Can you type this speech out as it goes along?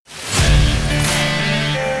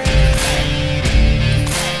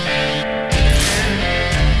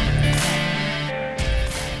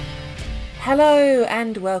Hello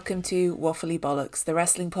and welcome to Waffly Bollocks, the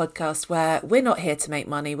wrestling podcast where we're not here to make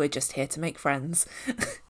money, we're just here to make friends.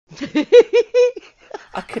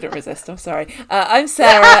 I couldn't resist, I'm sorry. I'm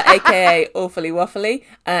Sarah, aka Awfully Waffly,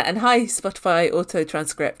 and hi Spotify auto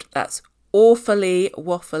transcript, that's Awfully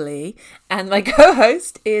Waffly, and my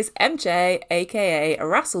co-host is MJ, aka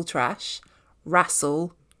Rassle Trash.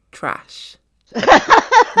 Not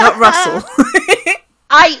Russell.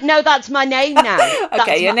 No, that's my name now.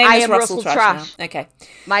 Okay, your name is Russell Trash now. Okay.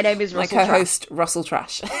 My name is Russell My co-host, Russell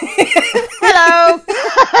Trash. Hello.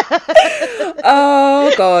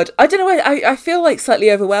 Oh, God. I don't know why. I feel like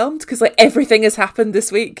slightly overwhelmed because like everything has happened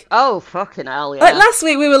this week. Oh, fucking hell, yeah. Like last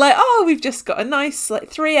week we were like, oh, we've just got a nice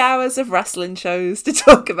 3 hours of wrestling shows to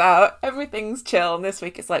talk about. Everything's chill. And this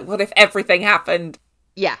week it's like, what if everything happened?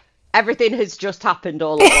 Yeah, everything has just happened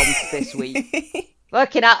all at once this week.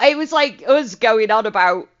 Looking at it was like us going on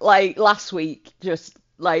about like last week, just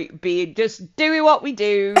doing what we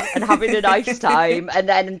do and having a nice time, and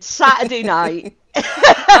then Saturday night,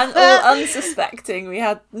 and all unsuspecting, we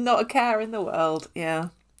had not a care in the world. Yeah.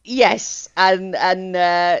 Yes, and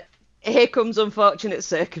here comes unfortunate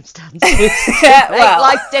circumstances. Yeah, make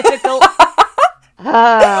life difficult.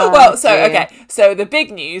 So the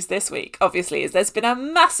big news this week, obviously, is there's been a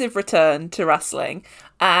massive return to wrestling,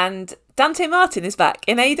 and Dante Martin is back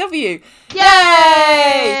in AEW. Yay!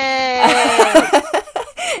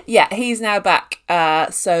 Yeah, he's now back.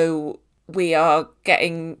 So we are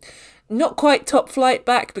getting not quite top flight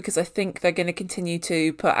back because I think they're going to continue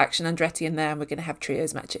to put Action Andretti in there and we're going to have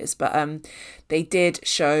trios matches. But they did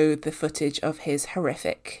show the footage of his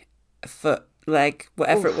horrific foot, leg,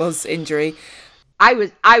 whatever it was, injury. I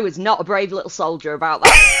was not a brave little soldier about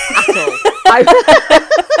that at all.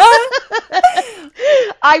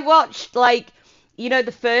 I watched the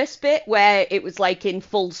first bit where it was like in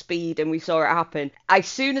full speed and we saw it happen. As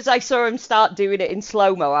soon as I saw him start doing it in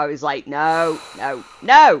slow-mo, I was like, no,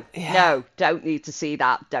 don't need to see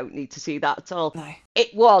that. Don't need to see that at all. No.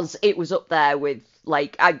 It was up there with,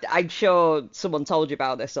 I'm sure someone told you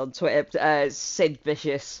about this on Twitter, Sid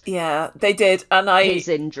Vicious. Yeah, they did. And his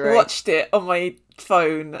injury. Watched it on my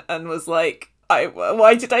phone and was like,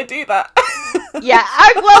 why did I do that? Yeah,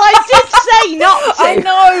 I did say not to. I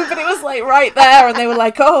know, but it was like right there, and they were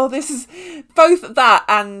like, "Oh, this is both that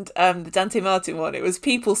and the Dante Martin one." It was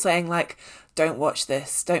people saying like, "Don't watch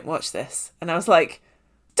this, don't watch this," and I was like,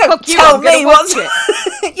 "Don't tell me what's it."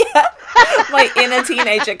 Yeah, my inner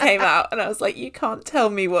teenager came out, and I was like, "You can't tell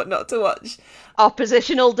me what not to watch."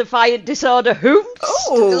 Oppositional defiant disorder hoops.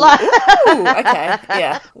 Oh, okay,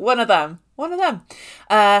 yeah, one of them.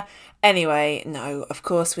 Anyway, no, of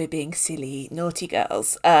course we're being silly, naughty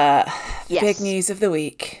girls. The big news of the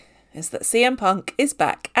week is that CM Punk is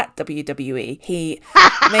back at WWE. He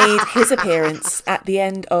made his appearance at the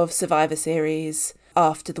end of Survivor Series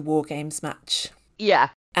after the War Games match. Yeah.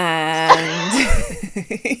 And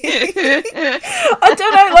I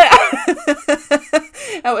don't know,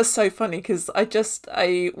 that was so funny because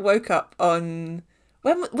I woke up on...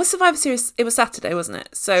 When was Survivor Series? It was Saturday, wasn't it?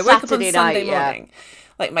 So I woke up on Sunday morning. Yeah.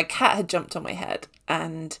 Like, my cat had jumped on my head,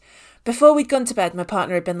 and before we'd gone to bed, my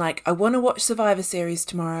partner had been like, I want to watch Survivor Series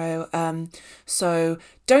tomorrow, so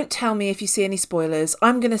don't tell me if you see any spoilers.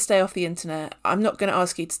 I'm going to stay off the internet. I'm not going to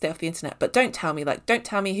ask you to stay off the internet, but don't tell me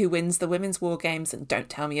who wins the Women's War Games, and don't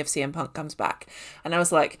tell me if CM Punk comes back. And I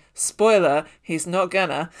was like, spoiler, he's not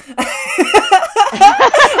gonna.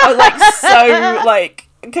 I was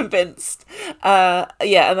convinced. And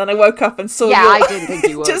then I woke up and saw I didn't think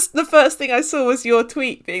you would. Just the first thing I saw was your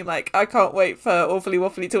tweet being like, I can't wait for Awfully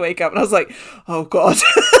Waffly to wake up, and I was like, oh god.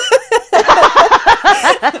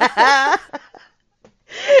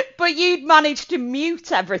 But you'd managed to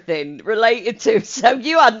mute everything related to, so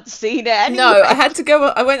you hadn't seen it anyway. No, I had to go.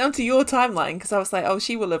 I went onto your timeline because I was like, oh,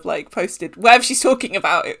 she will have posted whatever she's talking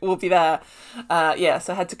about. It will be there. So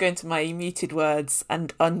I had to go into my muted words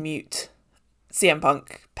and unmute CM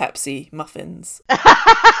Punk, Pepsi, muffins.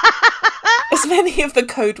 As many of the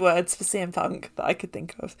code words for CM Punk that I could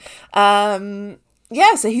think of.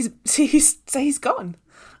 So he's gone.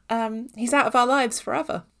 He's out of our lives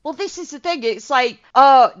forever. Well, this is the thing. It's like,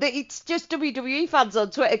 it's just WWE fans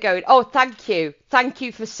on Twitter going, "Oh, thank you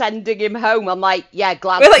for sending him home." I'm like, yeah,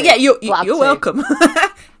 glad. We're like, yeah, you're welcome,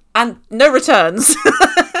 and no returns.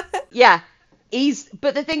 Yeah,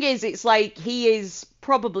 but the thing is, it's like he is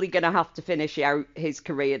probably going to have to finish out his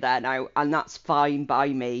career there now, and that's fine by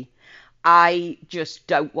me. I just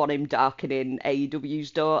don't want him darkening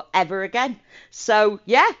AEW's door ever again. So,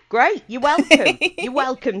 yeah, great. You're welcome. You're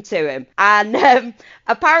welcome to him. And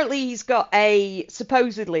apparently he's got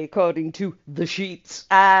supposedly, according to the sheets,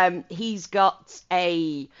 he's got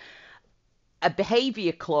a a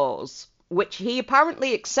behaviour clause, which he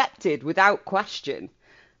apparently accepted without question,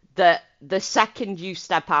 that the second you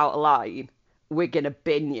step out of line, we're going to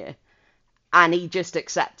bin you. And he just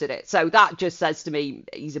accepted it. So that just says to me,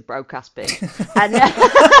 he's a broke-ass bitch. And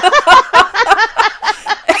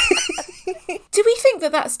do we think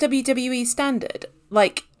that that's WWE standard?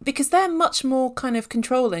 Like, because they're much more kind of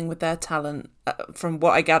controlling with their talent, from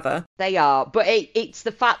what I gather. They are, but it's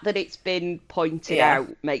the fact that it's been pointed out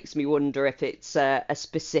makes me wonder if it's a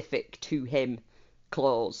specific to him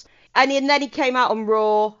clause. And then he came out on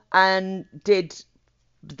Raw and did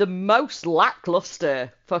the most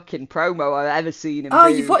lackluster fucking promo I've ever seen him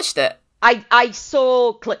do. You've watched it? I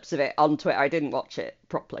saw clips of it on Twitter. I didn't watch it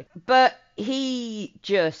properly. But he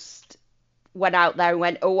just went out there and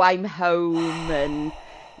went, oh, I'm home, and,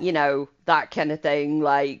 you know, that kind of thing.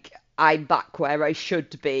 Like, I'm back where I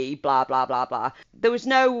should be, blah, blah, blah, blah. There was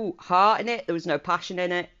no heart in it. There was no passion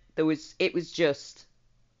in it. It was just,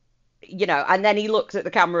 you know, and then he looked at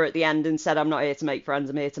the camera at the end and said, I'm not here to make friends,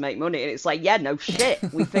 I'm here to make money. And it's like, yeah, no shit.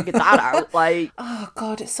 We figured that out. Like, oh,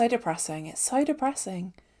 God, it's so depressing. It's so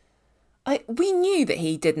depressing. We knew that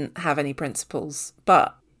he didn't have any principles,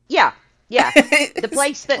 but... Yeah. The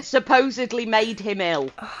place that supposedly made him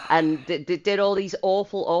ill and did all these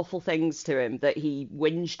awful, awful things to him that he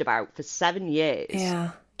whinged about for 7 years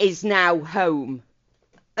is now home.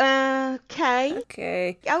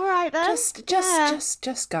 Okay. All right then.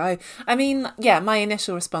 Just go. I mean, yeah, my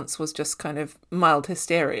initial response was just kind of mild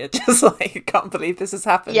hysteria, just like, I can't believe this has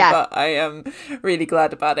happened, but I am really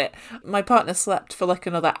glad about it. My partner slept for like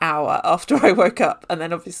another hour after I woke up, and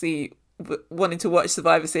then obviously wanting to watch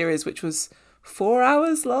Survivor Series, which was 4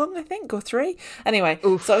 hours long, I think, or 3. Anyway,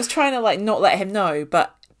 So I was trying to like not let him know,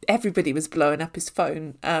 but everybody was blowing up his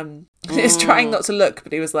phone. He was trying not to look,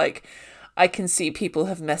 but he was like, I can see people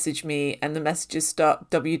have messaged me and the messages start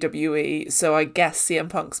WWE, so I guess CM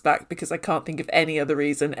Punk's back because I can't think of any other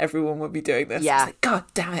reason everyone would be doing this. I was like, God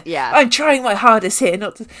damn it. Yeah. I'm trying my hardest here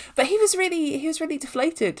not to... But he was really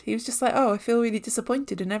deflated. He was just like, oh, I feel really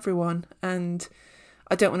disappointed in everyone, and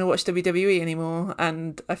I don't want to watch WWE anymore,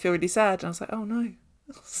 and I feel really sad. And I was like, oh no.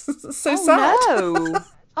 So sad. No.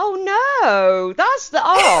 Oh no, that's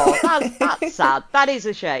sad. That is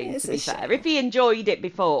a shame, to be fair. If he enjoyed it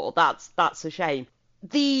before, that's a shame.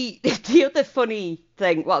 The other funny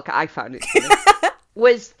thing, well, I found it funny,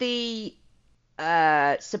 was the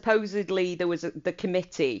supposedly there was the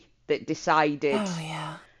committee that decided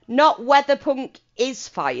not whether Punk is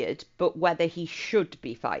fired, but whether he should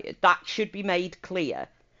be fired. That should be made clear.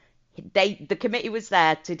 The committee was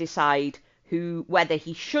there to decide whether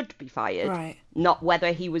he should be fired, not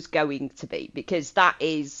whether he was going to be, because that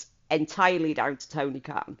is entirely down to Tony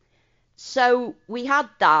Khan. So we had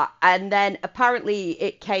that, and then apparently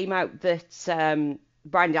it came out that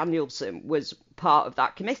Bryan Danielson was part of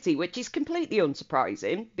that committee, which is completely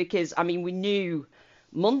unsurprising, because, I mean, we knew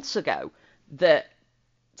months ago that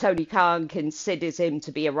Tony Khan considers him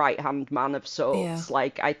to be a right-hand man of sorts. Yeah.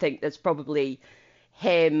 Like, I think there's probably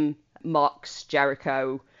him, Mox,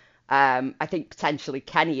 Jericho, I think potentially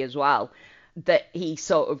Kenny as well, that he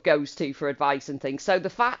sort of goes to for advice and things. So the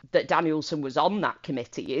fact that Danielson was on that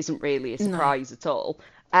committee isn't really a surprise at all.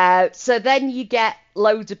 So then you get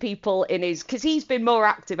loads of people in his... Because he's been more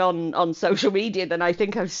active on social media than I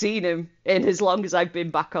think I've seen him in as long as I've been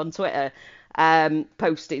back on Twitter,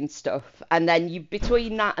 posting stuff. And then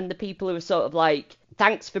between that and the people who are sort of like,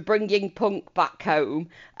 thanks for bringing Punk back home,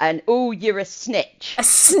 and oh, you're a snitch. A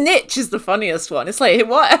snitch is the funniest one. It's like,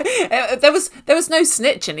 what? There was no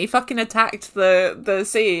snitch, and he fucking attacked the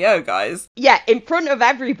CEO, guys. Yeah, in front of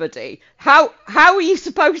everybody. How are you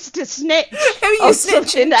supposed to snitch? Who are you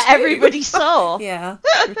snitching that everybody saw? Yeah,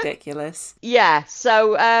 ridiculous. Yeah,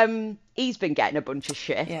 so he's been getting a bunch of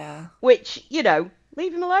shit. Yeah, which, you know,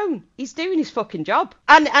 leave him alone. He's doing his fucking job.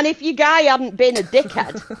 And if your guy hadn't been a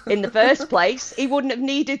dickhead in the first place, he wouldn't have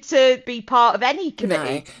needed to be part of any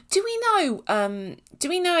committee. No. Do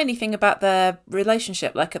we know anything about their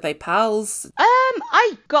relationship? Like, are they pals?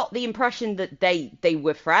 I got the impression that they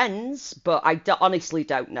were friends, but I honestly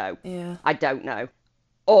don't know. Yeah. I don't know.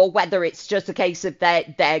 Or whether it's just a case of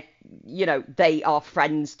they're you know, they are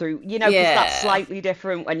friends through, you know, because that's slightly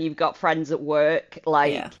different when you've got friends at work.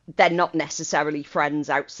 Like, they're not necessarily friends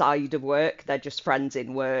outside of work. They're just friends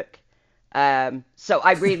in work. So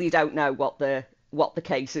I really don't know what the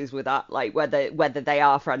case is with that. Like, whether they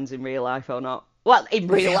are friends in real life or not. Well, in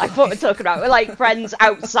real life, what we're talking about. We're like friends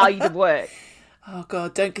outside of work. Oh,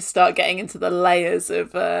 God, don't start getting into the layers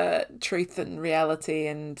of truth and reality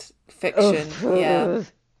and fiction. Yeah.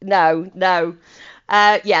 No.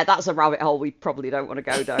 Yeah, that's a rabbit hole we probably don't want to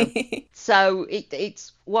go down. So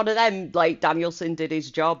it's one of them, like, Danielson did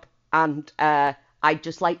his job, and I'd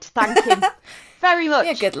just like to thank him very much.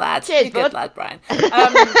 You're a good lad. Cheers, You're a good lad, Brian.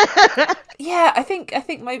 Yeah, I think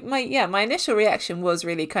my initial reaction was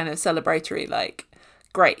really kind of celebratory, like,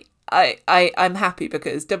 great. I'm happy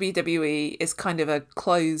because WWE is kind of a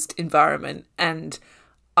closed environment and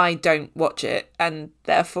I don't watch it, and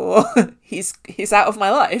therefore he's out of my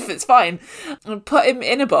life. It's fine. Put him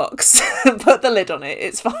in a box, put the lid on it.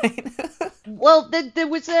 It's fine. Well, there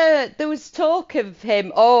was talk of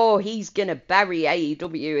him. Oh, he's gonna bury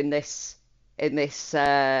AEW in this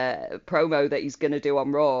promo that he's gonna do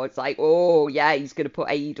on Raw. It's like, oh yeah, he's gonna put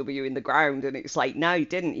AEW in the ground, and it's like, no, he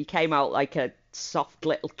didn't. He came out like a soft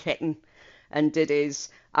little kitten and did his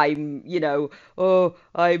I'm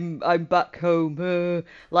back home,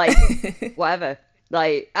 like whatever.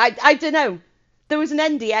 Like I don't know. There was an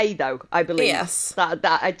NDA though, I believe. Yes.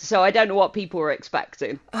 So I don't know what people were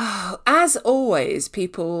expecting. As always,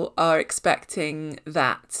 people are expecting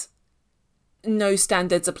that no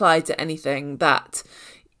standards apply to anything, that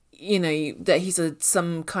that he's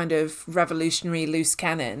some kind of revolutionary loose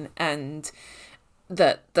cannon, and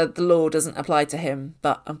that the law doesn't apply to him,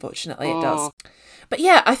 but unfortunately it does. But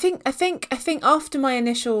yeah, I think after my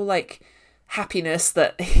initial like happiness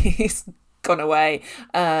that he's gone away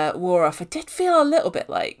wore off, I did feel a little bit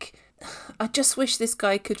like I just wish this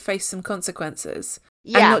guy could face some consequences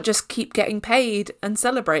and not just keep getting paid and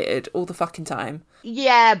celebrated all the fucking time.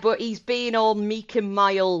 Yeah, but he's being all meek and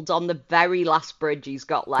mild on the very last bridge he's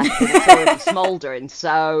got left, and it's already smouldering.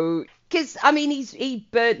 So, because I mean, he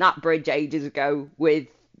burnt that bridge ages ago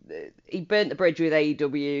he burnt the bridge with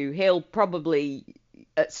AEW. He'll probably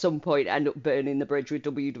at some point end up burning the bridge with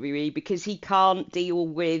WWE because he can't deal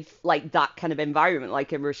with like that kind of environment,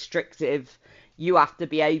 like a restrictive, you have to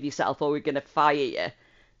behave yourself or we're going to fire you,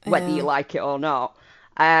 whether you like it or not.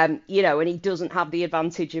 And he doesn't have the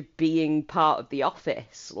advantage of being part of the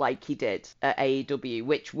office like he did at AEW,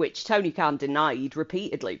 which Tony Khan denied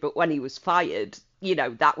repeatedly. But when he was fired,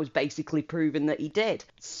 that was basically proven that he did.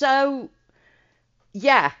 So,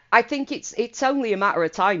 yeah, I think it's only a matter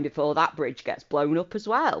of time before that bridge gets blown up as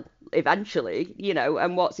well, eventually,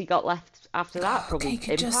 and what's he got left after that? Probably he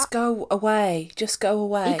could Impact. just go away. He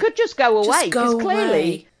could just go away, because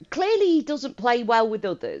away. Clearly he doesn't play well with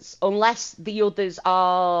others, unless the others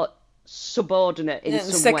are subordinate in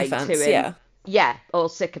some way to him. Yeah, or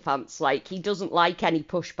sycophants. Like, he doesn't like any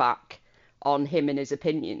pushback on him and his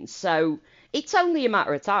opinions, so it's only a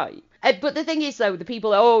matter of time. But the thing is, though, the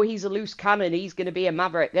people, he's a loose cannon, he's going to be a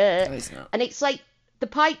maverick. No, he's not. And it's like, the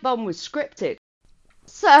pipe bomb was scripted.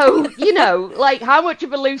 So, like, how much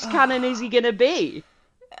of a loose cannon is he going to be?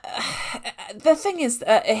 The thing is,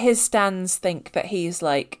 his stans think that he's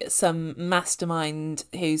like some mastermind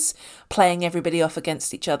who's playing everybody off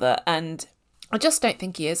against each other, and I just don't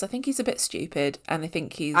think he is. I think he's a bit stupid, and I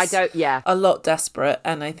think he's a lot desperate,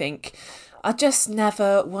 and I think I just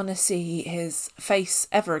never want to see his face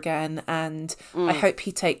ever again, and I hope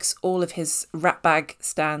he takes all of his rat bag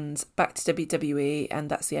stands back to WWE, and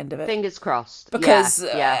that's the end of it. Fingers crossed. Because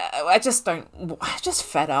I'm just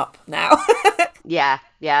fed up now. Yeah,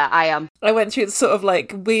 I am. I went through the sort of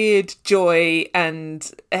like weird joy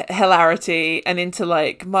and hilarity and into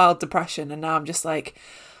like mild depression, and now I'm just like,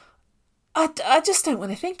 I just don't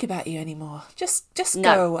want to think about you anymore. Just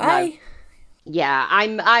go away. No. Yeah,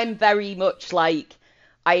 I'm very much like,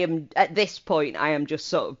 I am at this point. I am just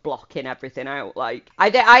sort of blocking everything out. Like I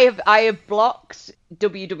have blocked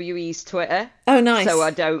WWE's Twitter. Oh, nice. So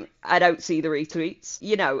I don't see the retweets.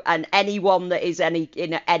 And anyone that is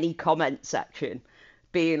in any comment section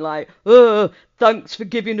being like, "Oh, thanks for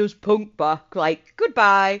giving us Punk back." Like,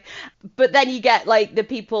 goodbye. But then you get like the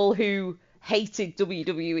people who hated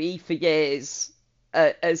WWE for years.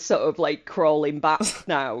 As sort of like crawling back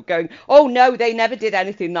now, going, "Oh no, they never did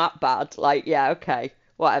anything that bad." Like, yeah, okay,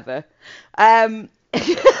 whatever.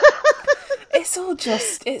 It's all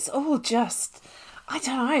just, I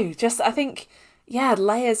don't know. I think,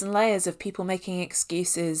 layers and layers of people making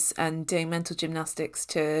excuses and doing mental gymnastics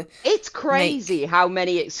to. It's crazy how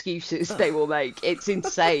many excuses they will make. It's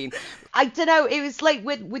insane. I don't know. It was like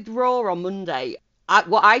with Raw on Monday.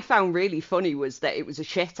 What I found really funny was that it was a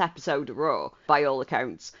shit episode of Raw, by all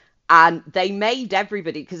accounts. And they made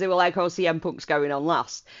everybody, because they were like, CM Punk's going on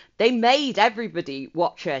last. They made everybody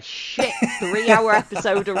watch a shit 3-hour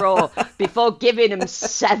episode of Raw before giving them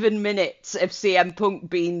 7 minutes of CM Punk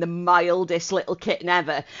being the mildest little kitten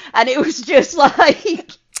ever. And it was just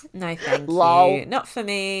like... No, thank lol. you. Not for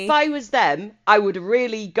me. If I was them, I would have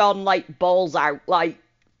really gone, like, balls out. Like,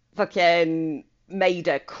 fucking... made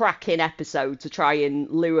a cracking episode to try and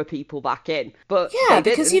lure people back in. But yeah,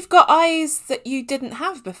 because you've got eyes that you didn't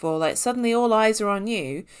have before. Like, suddenly all eyes are on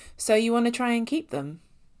you, so you want to try and keep them.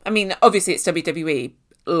 I mean, obviously it's WWE.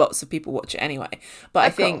 Lots of people watch it anyway. But I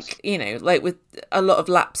think, you know, like with a lot of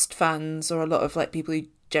lapsed fans or a lot of like people who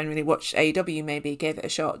generally watch AEW maybe gave it a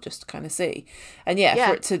shot just to kind of see. And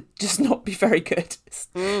for it to just not be very good,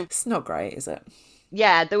 it's not great, is it?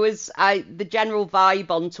 Yeah, there was the general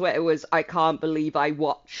vibe on Twitter was, I can't believe I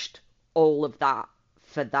watched all of that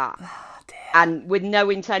for that. Oh, dear. And with no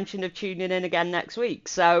intention of tuning in again next week.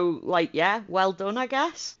 So, like, yeah, well done, I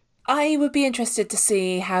guess. I would be interested to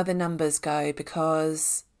see how the numbers go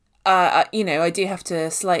because, you know, I do have to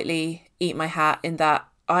slightly eat my hat in that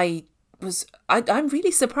I'm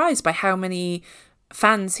really surprised by how many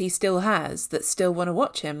fans he still has that still want to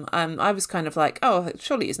watch him. I was kind of like, oh,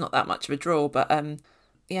 surely it's not that much of a draw, but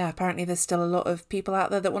yeah, apparently there's still a lot of people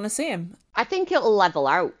out there that want to see him. I think it'll level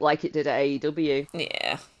out like it did at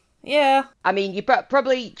AEW. Yeah. I mean, you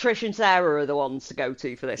probably Trish and Sarah are the ones to go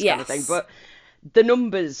to for this kind of thing, but the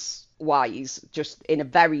numbers wise, just in a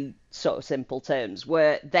very sort of simple terms,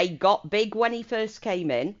 were they got big when he first came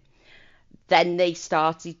in, then they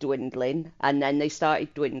started dwindling, and then they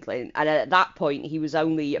started dwindling, and at that point he was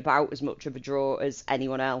only about as much of a draw as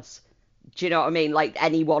anyone else. Do you know what I mean? Like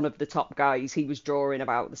any one of the top guys, he was drawing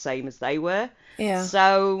about the same as they were. Yeah.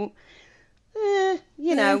 So,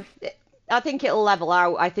 you know, I think it'll level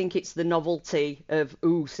out. I think it's the novelty of,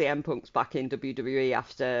 CM Punk's back in WWE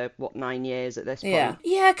after, 9 years at this point?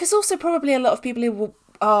 Yeah, because also probably a lot of people who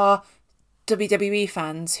are WWE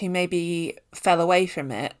fans who maybe fell away from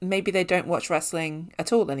it, maybe they don't watch wrestling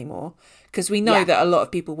at all anymore. Because we know that a lot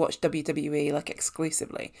of people watch WWE, like,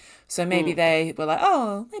 exclusively. So maybe they were like,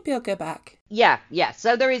 oh, maybe I'll go back. Yeah.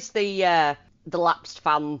 So there is the lapsed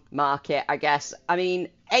fan market, I guess. I mean,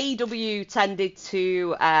 AEW tended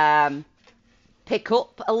to pick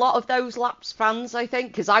up a lot of those lapsed fans, I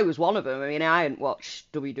think, because I was one of them. I mean, I hadn't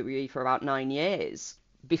watched WWE for about 9 years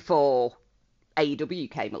before AEW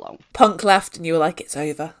came along. Punk left and you were like, it's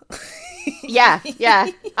over. Yeah.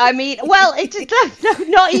 I mean, well, no,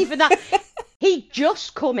 not even that. He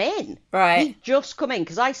just come in. Right. He just come in,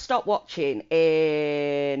 because I stopped watching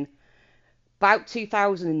in about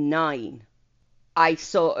 2009. I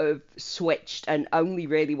sort of switched and only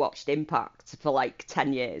really watched Impact for like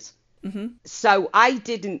 10 years. Mm-hmm. So I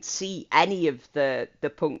didn't see any of the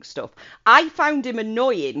Punk stuff. I found him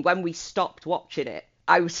annoying when we stopped watching it.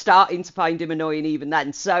 I was starting to find him annoying even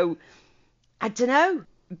then. So, I don't know.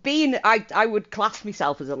 I would class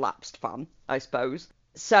myself as a lapsed fan, I suppose.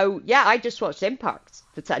 So, yeah, I just watched Impact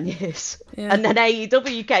for 10 years. Yeah. And then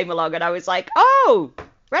AEW came along and I was like, oh,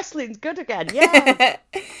 wrestling's good again, yeah.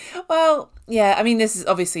 Well, yeah, I mean, this is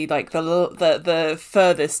obviously like the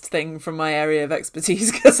furthest thing from my area of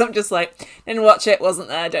expertise, because I'm just like, didn't watch it, wasn't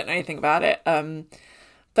there, don't know anything about it.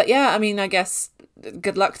 But yeah, I mean, I guess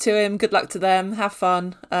good luck to him, good luck to them, have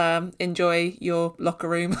fun, enjoy your locker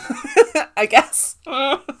room, I guess.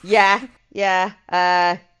 Yeah.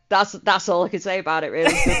 That's all I can say about it,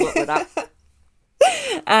 really. Good luck with that.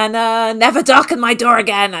 And never darken my door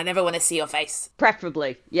again. I never want to see your face.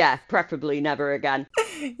 Preferably never again.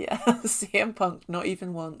 Yeah, CM Punk, not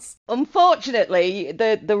even once. Unfortunately,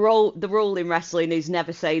 the rule in wrestling is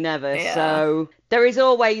never say never. Yeah. So there is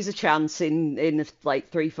always a chance in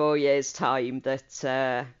like 3-4 years' time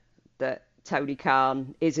that Tony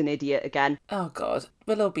Khan is an idiot again. Oh God,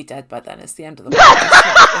 we'll all be dead by then. It's the end of the world.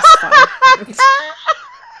 It's fine.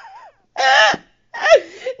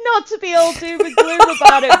 Not to be all doom and gloom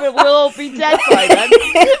about it, but we'll all be dead by then.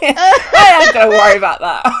 I ain't gonna worry about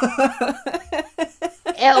that.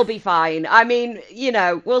 It'll be fine. I mean, you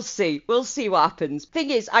know, we'll see what happens. Thing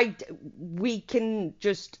is, we can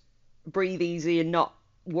just breathe easy and not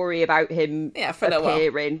worry about him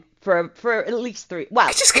appearing for at least 3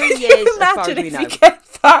 years, as far as we know. If you get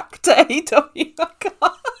back to AEW,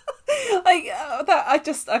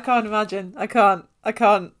 I can't imagine. I can't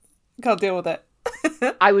deal with it.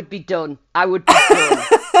 I would be done.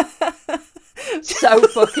 So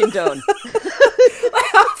fucking done.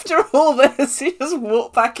 After all this, you just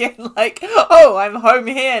walk back in like, oh, I'm home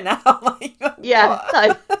here now. Like,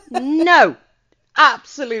 yeah. No,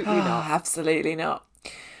 absolutely not. Absolutely not.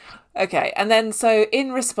 Okay, and then so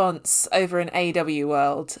in response over in AEW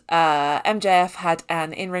World, MJF had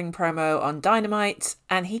an in-ring promo on Dynamite,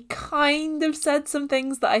 and he kind of said some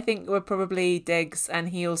things that I think were probably digs, and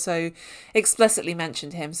he also explicitly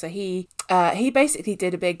mentioned him. So he basically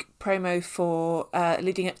did a big promo for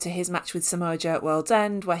leading up to his match with Samoa Joe at World's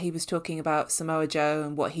End, where he was talking about Samoa Joe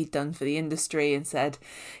and what he'd done for the industry, and said,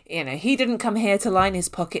 you know, he didn't come here to line his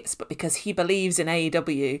pockets, but because he believes in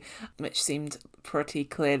AEW, which seemed pretty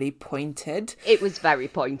clearly pointed. It was very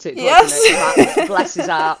pointed, yes. Wasn't it? Bless his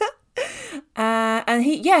heart. And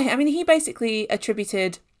he basically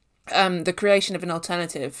attributed the creation of an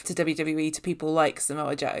alternative to WWE to people like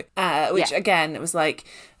Samoa Joe, which again, it was like,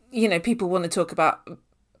 you know, people want to talk about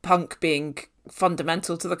Punk being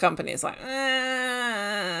fundamental to the company. It's like,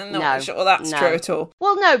 not sure that's true at all.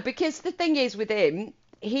 Well, no, because the thing is with him,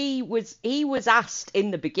 he was asked in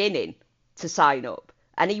the beginning to sign up,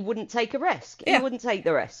 and he wouldn't take a risk. He wouldn't take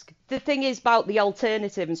the risk. The thing is about the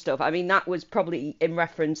alternative and stuff, I mean, that was probably in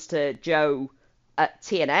reference to Joe at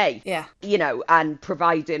TNA. Yeah. You know, and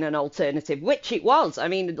providing an alternative, which it was. I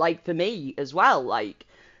mean, like, for me as well, like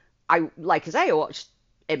I say, I watched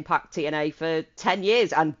Impact TNA for 10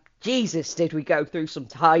 years, and Jesus, did we go through some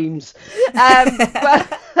times.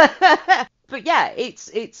 But yeah,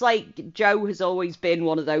 it's like Joe has always been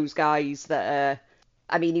one of those guys that,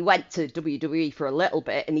 I mean, he went to WWE for a little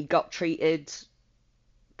bit and he got treated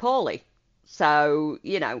poorly. So,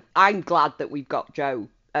 you know, I'm glad that we've got Joe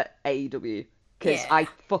at AEW, because I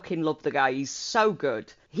fucking love the guy. He's so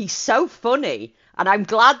good. He's so funny. And I'm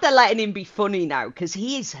glad they're letting him be funny now, because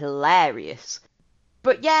he is hilarious.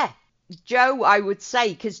 But yeah, Joe, I would say,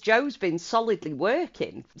 because Joe's been solidly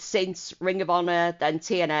working since Ring of Honor, then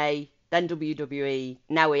TNA, then WWE,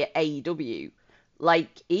 now AEW.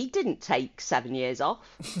 Like, he didn't take 7 years off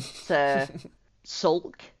to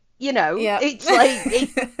sulk. You know, it's like,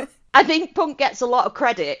 I think Punk gets a lot of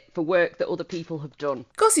credit for work that other people have done.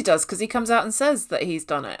 Of course he does, because he comes out and says that he's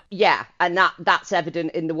done it. Yeah, and that's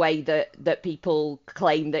evident in the way that people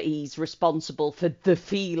claim that he's responsible for the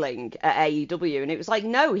feeling at AEW. And it was like,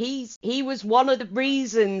 no, he was one of the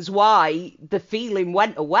reasons why the feeling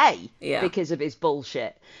went away because of his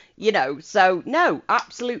bullshit. You know, so no,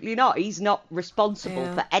 absolutely not. He's not responsible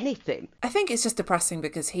for anything. I think it's just depressing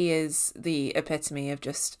because he is the epitome of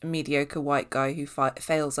just a mediocre white guy who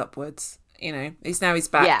fails upwards. You know, he's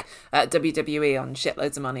back at WWE on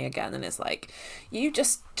shitloads of money again, and it's like, you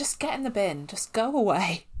just get in the bin, just go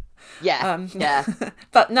away. Yeah.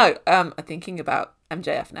 But no, I'm thinking about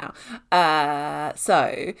MJF now.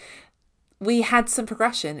 So we had some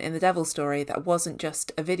progression in the Devil story that wasn't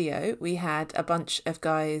just a video. We had a bunch of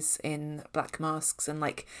guys in black masks and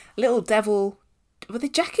like little devil. Were they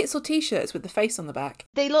jackets or t-shirts with the face on the back?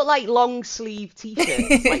 They look like long sleeve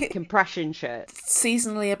t-shirts, like compression shirts.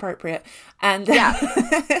 Seasonally appropriate. And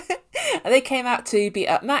they came out to beat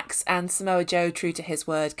up Max, and Samoa Joe, true to his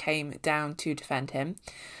word, came down to defend him.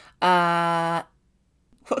 What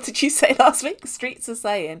did you say last week? Streets are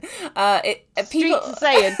saying. Streets are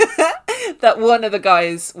saying. That one of the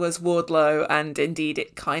guys was Wardlow, and indeed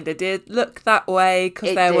it kind of did look that way,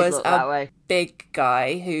 because there was a big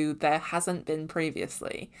guy who there hasn't been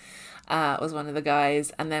previously. Was one of the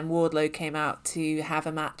guys, and then Wardlow came out to have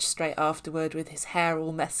a match straight afterward with his hair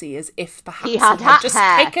all messy, as if perhaps he had just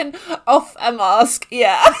taken off a mask.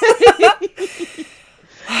 Yeah.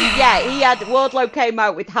 Wardlow came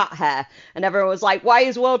out with hat hair, and everyone was like, why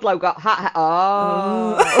has Wardlow got hat hair?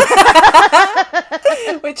 Oh.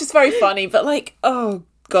 Which is very funny, but like, oh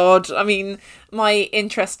God, I mean, my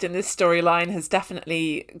interest in this storyline has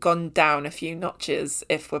definitely gone down a few notches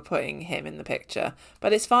if we're putting him in the picture,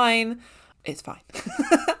 but it's fine. It's fine.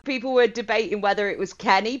 People were debating whether it was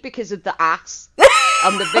Kenny because of the ass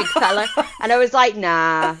on the big fella, and I was like,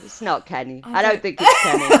 nah, it's not Kenny. I don't think it's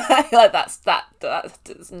Kenny. Like that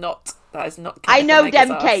is not Kenny. I know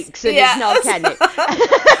them cakes, and it's not Kenny.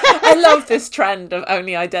 I love this trend of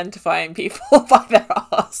only identifying people by their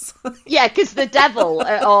arse. Yeah, because the Devil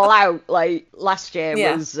at All Out, like, last year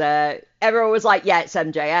was, everyone was like, yeah, it's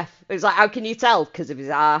MJF. It was like, how can you tell? Because of his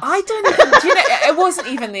arse. I don't even, do you know, it wasn't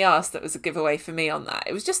even the arse that was a giveaway for me on that.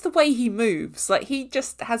 It was just the way he moves. Like, he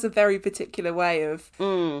just has a very particular way of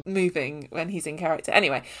moving when he's in character.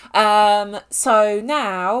 Anyway, so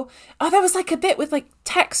now, there was like a bit with like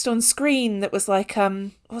text on screen that was like,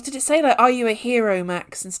 what did it say? Like, are you a hero,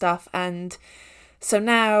 Max, and stuff. And so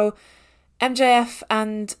now MJF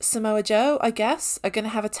and Samoa Joe, I guess, are going to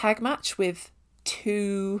have a tag match with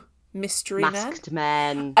two mystery men. Masked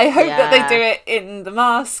men. I hope that they do it in the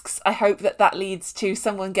masks. I hope that that leads to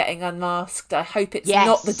someone getting unmasked. I hope it's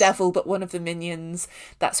not the devil, but one of the minions.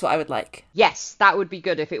 That's what I would like. Yes, that would be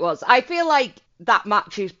good if it was. I feel like that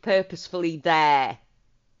match is purposefully there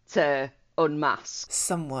to unmask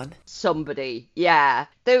somebody. Yeah,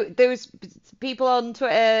 there was people on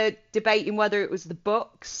Twitter debating whether it was the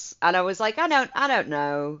Bucks, and I was like, I don't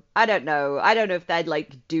know if they're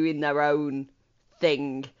like doing their own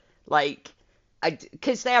thing, like,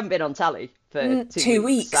 because they haven't been on telly for 2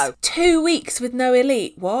 weeks. So. 2 weeks with no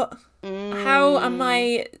Elite. What? How am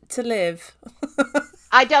I to live?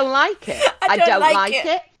 I don't like it. I don't like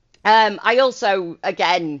it. I also,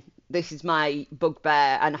 again, this is my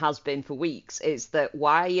bugbear and has been for weeks, is that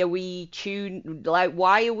why are we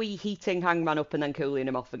heating Hangman up and then cooling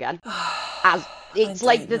him off again? It's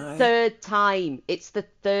like the third time. It's the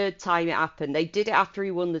third time it happened. They did it after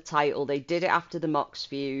he won the title. They did it after the Mox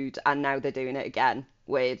feud, and now they're doing it again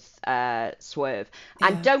with Swerve. Yeah.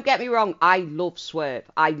 And don't get me wrong, I love Swerve.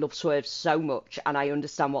 I love Swerve so much, and I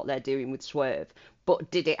understand what they're doing with Swerve.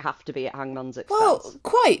 But did it have to be at Hangman's expense? Well,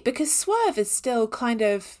 quite, because Swerve is still kind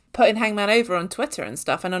of putting Hangman over on Twitter and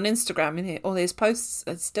stuff, and on Instagram, and all his posts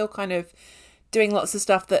are still kind of doing lots of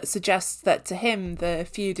stuff that suggests that to him the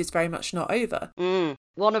feud is very much not over.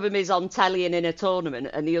 One of them is on telly and in a tournament,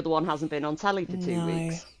 and the other one hasn't been on telly for 2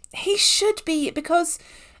 weeks. He should be, because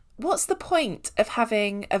what's the point of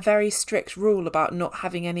having a very strict rule about not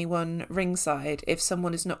having anyone ringside if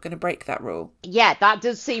someone is not going to break that rule? Yeah, that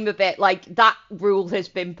does seem a bit like that rule has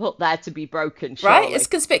been put there to be broken, surely. Right? It's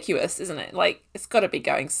conspicuous, isn't it? Like, it's got to be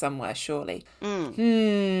going somewhere, surely.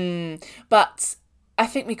 But I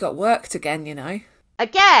think we got worked again, you know.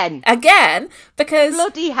 Again, because...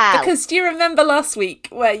 Bloody hell. Because do you remember last week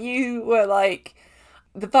where you were like...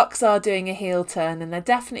 The Bucks are doing a heel turn and they're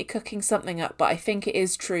definitely cooking something up, but I think it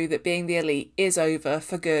is true that being the Elite is over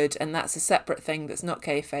for good, and that's a separate thing that's not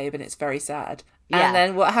kayfabe, and it's very sad. Yeah. And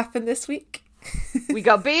then what happened this week? We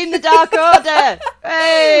got Be in the Dark Order!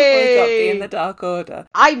 Hey! We got Be in the Dark Order.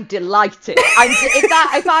 I'm delighted.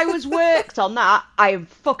 If I was worked on that, I am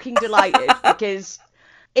fucking delighted, because...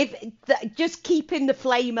 just keeping the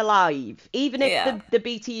flame alive, even if the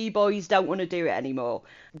BTE boys don't want to do it anymore,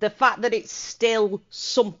 the fact that it's still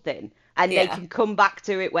something and they can come back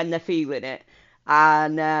to it when they're feeling it,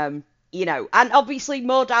 and and obviously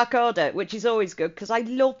more Dark Order, which is always good because I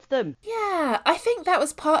love them. Yeah, I think that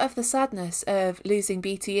was part of the sadness of losing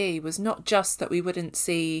BTE, was not just that we wouldn't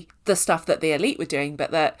see the stuff that the Elite were doing,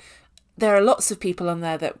 but that there are lots of people on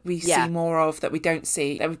there that we see more of that we don't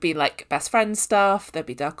see. There would be like Best Friends stuff, there'd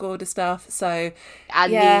be Dark Order stuff, the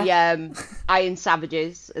Iron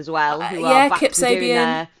Savages as well, who are back Kip to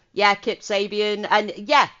Sabian. doing Kip Sabian, and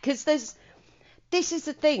because this is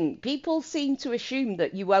the thing, people seem to assume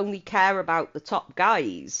that you only care about the top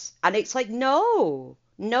guys, and it's like, no,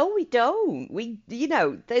 we don't.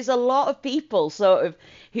 There's a lot of people sort of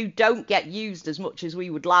who don't get used as much as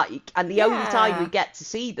we would like, and the only time we get to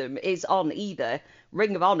see them is on either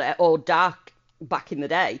Ring of Honor or Dark back in the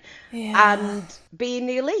day, and Being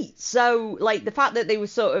the Elite. So, like, the fact that they were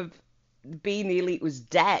sort of Being the Elite was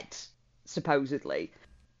dead, supposedly,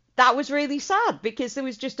 that was really sad, because there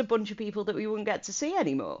was just a bunch of people that we wouldn't get to see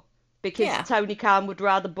anymore, because Tony Khan would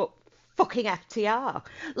rather book fucking FTR.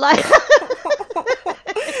 Like...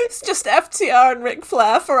 It's just FTR and Ric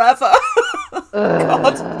Flair forever.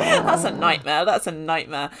 God, that's a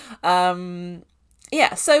nightmare.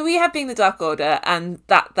 So we have Being the Dark Order, and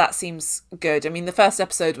that seems good. I mean, the first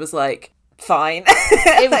episode was like fine.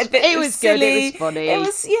 It was good. It was funny. It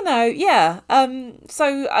was,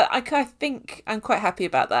 so I think I'm quite happy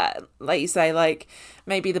about that. Like you say, like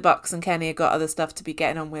maybe the Bucks and Kenny have got other stuff to be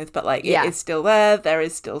getting on with, but like it is still there. There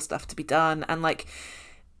is still stuff to be done, and like.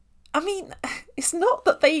 I mean, it's not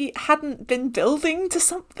that they hadn't been building to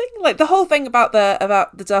something. Like the whole thing about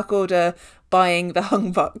the Dark Order buying the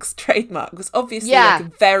Hung Bucks trademark was obviously like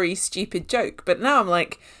a very stupid joke. But now I'm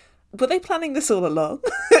like, were they planning this all along?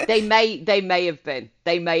 They may have been,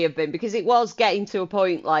 because it was getting to a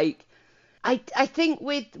point like. I think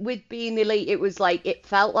with Being the Elite, it was like, it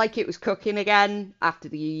felt like it was cooking again after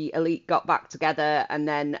the Elite got back together, and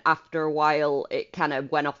then after a while it kind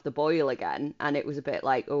of went off the boil again, and it was a bit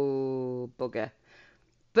like, oh, bugger.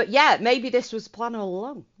 But yeah, maybe this was the plan all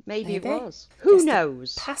along. Maybe it was. Who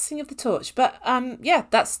knows? Passing of the torch. But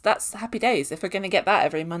that's happy days. If we're going to get that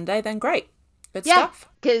every Monday, then great. Good stuff.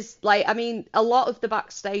 Because, like, I mean, a lot of the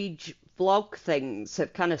backstage vlog things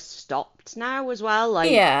have kind of stopped now as well. Like,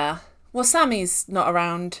 yeah. Well, Sammy's not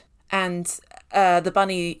around, and the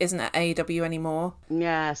Bunny isn't at AEW anymore.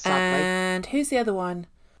 Yeah, sadly. And who's the other one?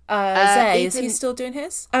 Zay, is Ethan, he still doing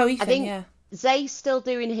his? Oh, Ethan, I think yeah. Zay's still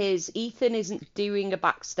doing his. Ethan isn't doing a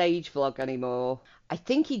backstage vlog anymore. I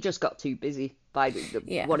think he just got too busy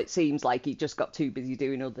Yeah. what it seems like. He just got too busy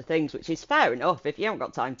doing other things, which is fair enough. If you haven't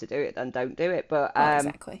got time to do it, then don't do it. But Well,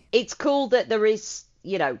 exactly. it's cool that there is,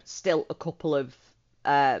 still a couple of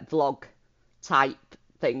vlog type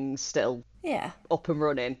things still Yeah. up and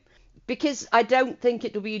running. Because I don't think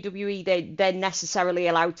at WWE they're necessarily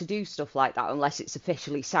allowed to do stuff like that unless it's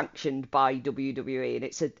officially sanctioned by WWE and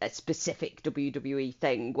it's a specific WWE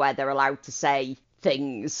thing where they're allowed to say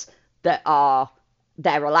things that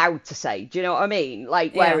they're allowed to say. Do you know what I mean?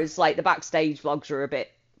 Like, whereas like the backstage vlogs are a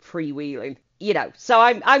bit freewheeling. So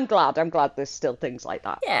I'm glad there's still things like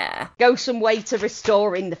that. Yeah. Go some way to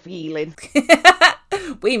restoring the feeling.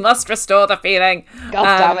 We must restore the feeling.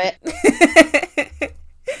 God damn it.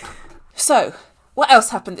 So, what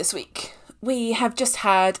else happened this week? We have just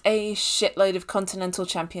had a shitload of Continental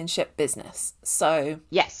Championship business. So,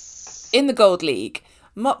 yes, in the Gold League,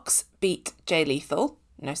 Mox beat Jay Lethal.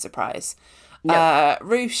 No surprise. No.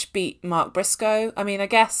 Roosh beat Mark Briscoe. I mean, I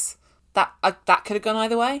guess that could have gone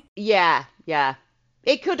either way. Yeah.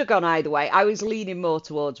 It could have gone either way. I was leaning more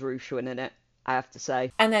towards Roosh winning it, I have to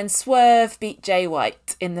say. And then Swerve beat Jay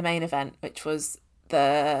White in the main event, which was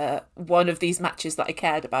the one of these matches that I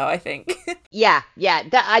cared about, I think. Yeah.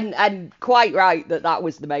 And quite right that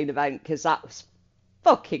was the main event, because that was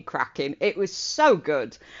fucking cracking. It was so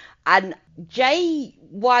good. And Jay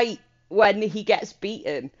White, when he gets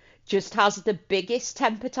beaten, just has the biggest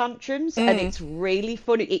temper tantrums, and it's really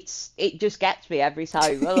funny. It just gets me every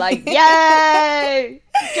time. I'm like, yay!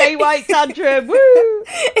 Jay White tantrum, woo!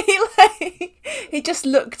 He just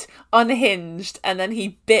looked unhinged, and then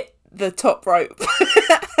he bit the top rope.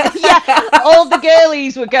 Yeah, all the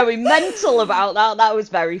girlies were going mental about that. That was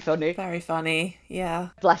very funny. Very funny, yeah.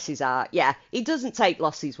 Bless his heart. Yeah, he doesn't take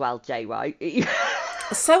losses well, Jay White.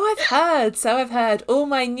 So I've heard. All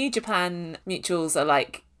my New Japan mutuals are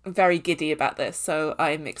like very giddy about this, so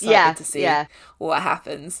I'm excited to see what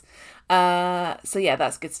happens. So yeah,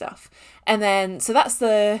 that's good stuff. And then, so that's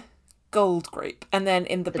the gold group. And then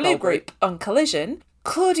in the blue group on Collision,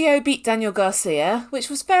 Claudio beat Daniel Garcia, which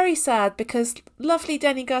was very sad because lovely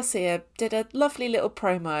Danny Garcia did a lovely little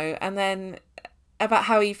promo and then about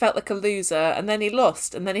how he felt like a loser, and then he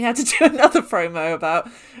lost, and then he had to do another promo about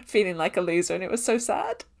feeling like a loser, and it was so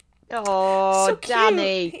sad. Oh, so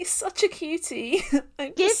Danny. He's such a cutie.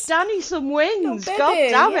 Give Danny some wins. God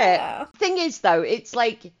damn it. Thing is, though, it's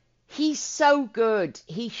like, he's so good.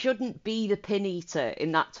 He shouldn't be the pin eater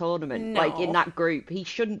in that tournament. No. Like, in that group. He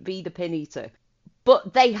shouldn't be the pin eater.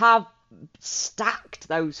 But they have stacked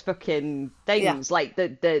those fucking things. Yeah. Like,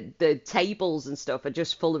 the tables and stuff are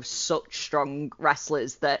just full of such strong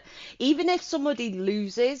wrestlers that even if somebody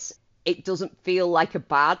loses, it doesn't feel like a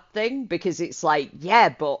bad thing, because it's like, yeah,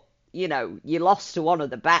 but you lost to one of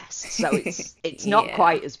the best, so it's not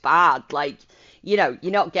quite as bad. Like, you're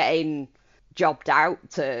not getting jobbed out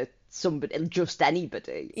to somebody, just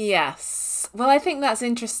anybody. Yes. Well, I think that's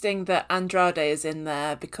interesting that Andrade is in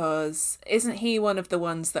there, because isn't he one of the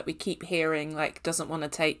ones that we keep hearing like doesn't want to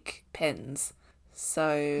take pins?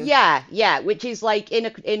 So yeah, which is like in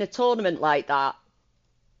a tournament like that,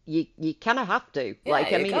 you kind of have to. Yeah,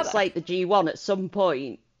 like, I mean, it's like the G1 at some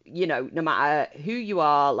point. No matter who you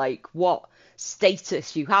are, like what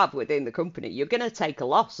status you have within the company, you're going to take a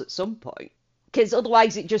loss at some point, because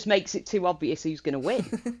otherwise it just makes it too obvious who's going to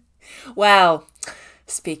win. Well,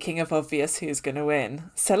 speaking of obvious who's going to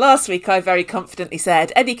win, so last week I very confidently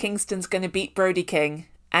said Eddie Kingston's going to beat Brody King,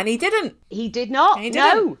 and he didn't. He did not.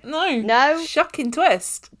 No. Shocking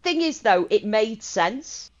twist. Thing is, though, it made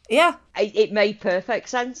sense. Yeah. It made perfect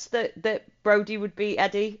sense that Brody would beat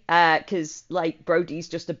Eddie, because like Brody's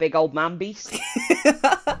just a big old man beast.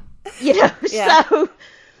 Yeah. So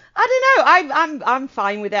I don't know. I'm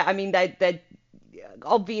fine with it. I mean, they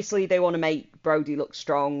obviously they want to make Brody look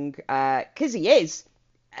strong, because he is.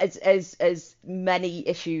 As many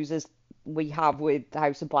issues as we have with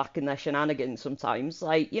House of Black and their shenanigans sometimes,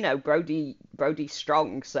 like, Brody's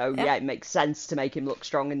strong, so yeah, it makes sense to make him look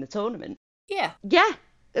strong in the tournament. Yeah.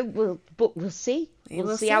 But we'll see.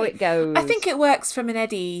 We'll see how it goes. I think it works from an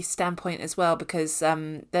Eddie standpoint as well, because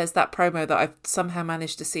there's that promo that I've somehow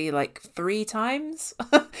managed to see like 3 times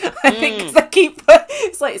I think 'cause they keep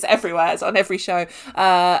it's everywhere, it's on every show,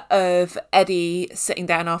 of Eddie sitting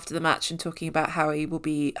down after the match and talking about how he will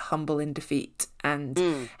be humble in defeat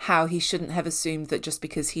and how he shouldn't have assumed that just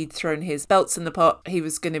because he'd thrown his belts in the pot he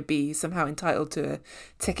was going to be somehow entitled to a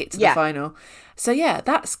ticket to the final. So yeah,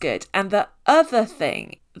 that's good. And the other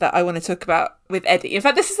thing that I want to talk about with Eddie, in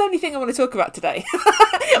fact this is the only thing I want to talk about today,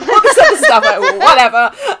 all this other stuff,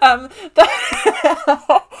 whatever,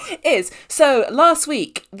 is, so last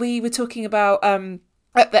week we were talking about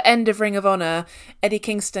at the end of Ring of Honor, Eddie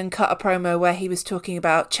Kingston cut a promo where he was talking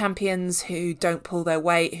about champions who don't pull their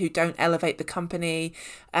weight, who don't elevate the company,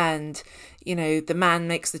 and, you know, the man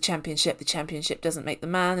makes the championship doesn't make the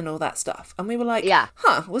man, and all that stuff. And we were like,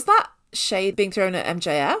 was that shade being thrown at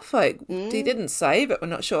MJF? Like, he didn't say, but we're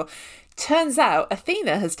not sure. Turns out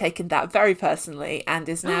Athena has taken that very personally and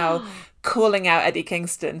is now calling out Eddie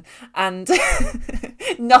Kingston, and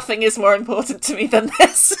nothing is more important to me than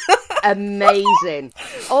this. Amazing.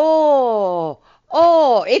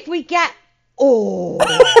 If we get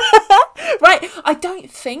right, I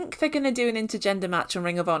don't think they're going to do an intergender match on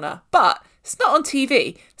Ring of Honor, but it's not on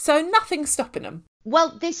TV, so nothing's stopping them.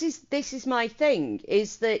 Well, this is my thing,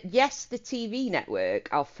 is that yes, the TV network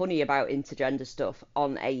are funny about intergender stuff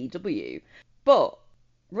on AEW, but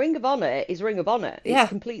Ring of Honor is Ring of Honor. It's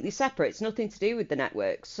completely separate. It's nothing to do with the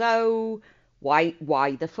network. So why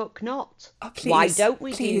the fuck not? Oh, please, why don't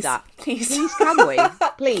we do that? Please can we?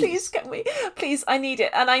 Please can we? Please, I need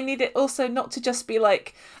it. And I need it also not to just be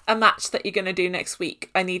like a match that you're going to do next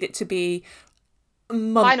week. I need it to be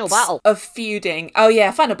months Final Battle of feuding. Oh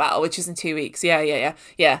yeah, Final Battle, which is in 2 weeks. Yeah,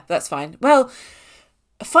 that's fine. Well,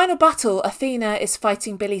 Final Battle, Athena is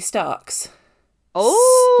fighting Billy Starks.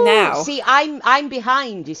 Now, see, I'm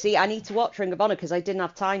behind. You see, I need to watch Ring of Honor because I didn't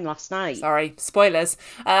have time last night. Sorry, spoilers.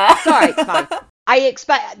 Sorry, it's fine. I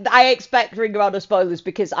expect Ring of Honor spoilers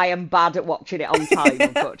because I am bad at watching it on time,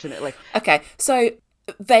 unfortunately. Okay, so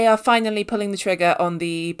they are finally pulling the trigger on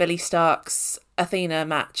the Billy Starks Athena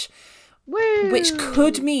match. Woo! Which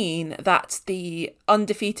could mean that the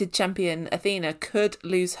undefeated champion Athena could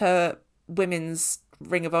lose her women's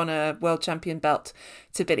Ring of Honor World Champion belt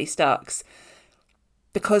to Billy Starks.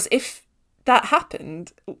 Because if that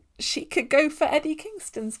happened, she could go for Eddie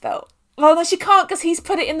Kingston's belt. Well, no, she can't because he's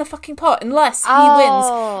put it in the fucking pot unless he wins.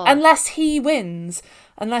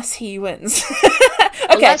 Unless he wins. Okay.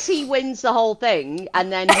 Unless he wins the whole thing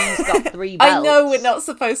and then he's got 3 belts. I know we're not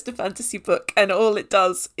supposed to fantasy book and all it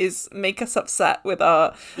does is make us upset with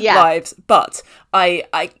our lives, but I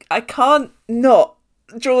can't not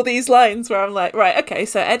draw these lines where I'm like, right, okay,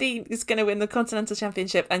 so Eddie is going to win the Continental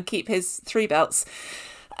Championship and keep his 3 belts,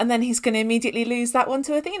 and then he's going to immediately lose that one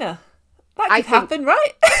to Athena. That could happen,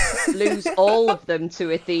 right? Lose all of them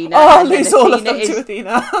to Athena. Lose all of them to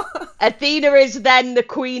Athena. Athena is then the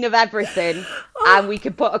queen of everything, and we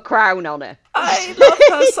can put a crown on her. I love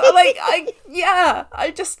her so,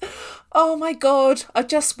 oh my god, I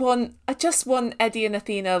just want Eddie and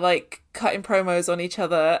Athena like cutting promos on each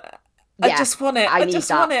other. I just want it. I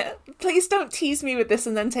just want it. Please don't tease me with this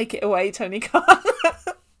and then take it away, Tony Khan.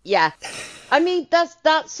 Yeah. I mean,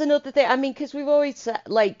 that's another thing. I mean, because we've always said,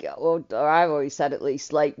 like, or I've always said at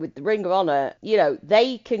least, like, with the Ring of Honor, you know,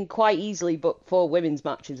 they can quite easily book 4 women's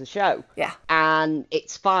matches a show. Yeah. And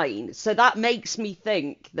it's fine. So that makes me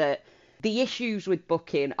think that the issues with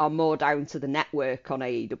booking are more down to the network on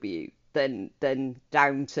AEW than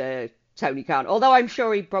down to Tony Khan. Although I'm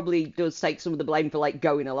sure he probably does take some of the blame for, like,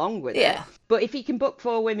 going along with it. But if he can book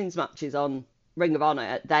 4 women's matches on Ring of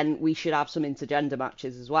Honor, then we should have some intergender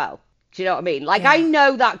matches as well. Do you know what I mean? Like, I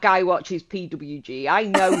know that guy watches PWG. I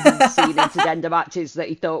know he's seen intergender matches that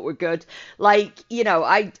he thought were good. Like, you know,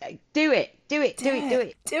 I do it.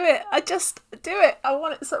 I just do it. I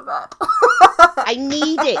want it so bad. I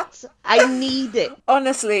need it.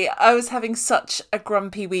 Honestly, I was having such a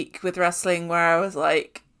grumpy week with wrestling where I was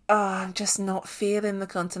like, I'm just not feeling the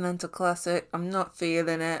Continental Classic. I'm not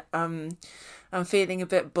feeling it. I'm feeling a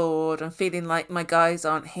bit bored. I'm feeling like my guys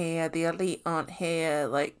aren't here. The Elite aren't here.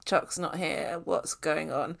 Like, Chuck's not here. What's going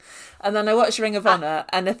on? And then I watch Ring of Honor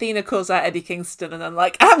and Athena calls out Eddie Kingston and I'm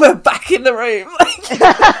like, and we're back in the room.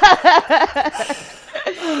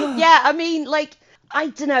 Yeah, I mean, like, I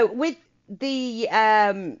don't know. With the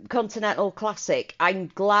Continental Classic, I'm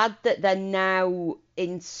glad that they're now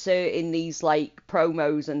inserting these, like,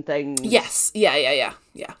 promos and things. Yes. Yeah.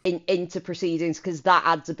 Into proceedings, because that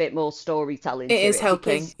adds a bit more storytelling to it. It is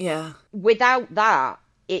helping, yeah. Without that,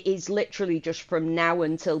 it is literally just from now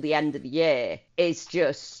until the end of the year, is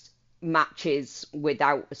just matches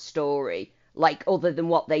without a story, like, other than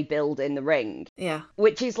what they build in the ring. Yeah.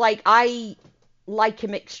 Which is, like, I like a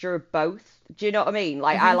mixture of both. Do you know what I mean?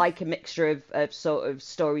 Like, I like a mixture of sort of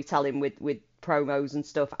storytelling with promos and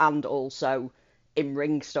stuff, and also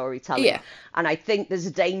in-ring storytelling. Yeah. And I think there's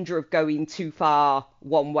a danger of going too far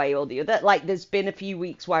one way or the other. Like, there's been a few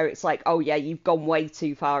weeks where it's like, oh yeah, you've gone way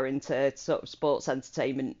too far into sort of sports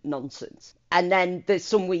entertainment nonsense. And then there's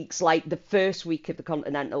some weeks, like the first week of the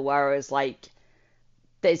Continental, where I was like,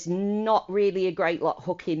 there's not really a great lot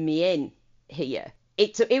hooking me in here.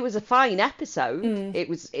 It was a fine episode. It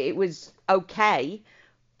was okay,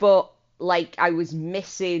 but like I was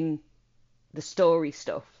missing the story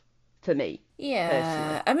stuff for me. Yeah.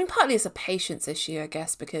 Personally. I mean, partly it's a patience issue, I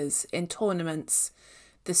guess, because in tournaments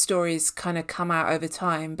the stories kind of come out over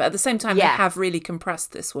time, but at the same time they have really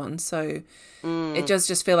compressed this one, so it does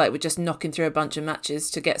just feel like we're just knocking through a bunch of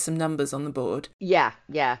matches to get some numbers on the board. Yeah.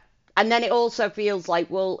 And then it also feels like,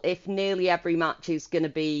 well, if nearly every match is going to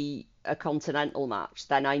be a Continental match,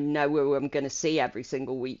 then I know who I'm going to see every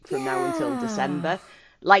single week from now until December.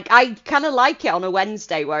 Like, I kind of like it on a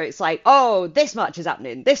Wednesday where it's like, oh, this match is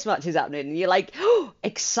happening, and you're like, oh,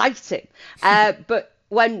 exciting. But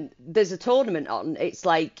when there's a tournament on, it's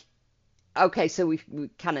like, okay, so we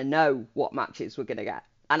kind of know what matches we're going to get.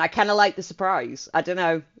 And I kind of like the surprise. I don't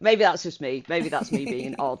know. Maybe that's just me. Maybe that's me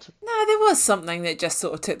being odd. No, there was something that just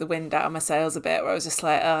sort of took the wind out of my sails a bit, where I was just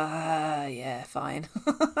like, yeah, fine.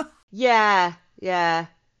 Yeah.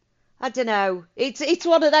 I don't know. It's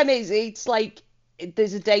one of them. It's like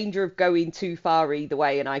there's a danger of going too far either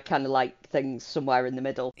way, and I kind of like things somewhere in the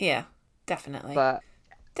middle. Yeah, definitely. But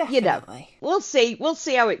definitely, we'll see. We'll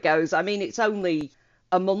see how it goes. I mean, it's only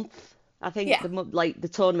a month. I think the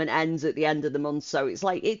tournament ends at the end of the month, so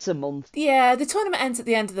it's a month. Yeah, the tournament ends at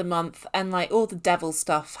the end of the month, and like all the devil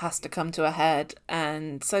stuff has to come to a head,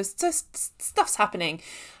 and so stuff's happening.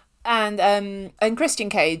 And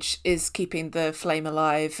Christian Cage is keeping the flame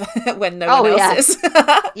alive when no one else is.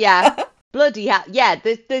 Yeah. Bloody hell. Yeah,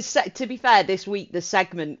 to be fair, this week, the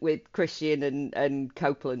segment with Christian and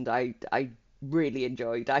Copeland, I really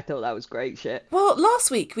enjoyed. I thought that was great shit. Well,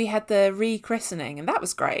 last week we had the rechristening, and that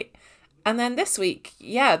was great. And then this week,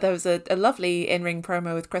 there was a lovely in-ring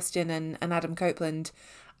promo with Christian and Adam Copeland,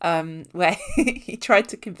 where he tried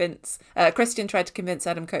to convince, Christian tried to convince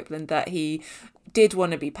Adam Copeland that he did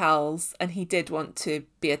want to be pals and he did want to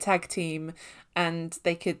be a tag team and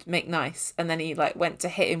they could make nice. And then he went to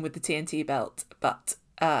hit him with the TNT belt, but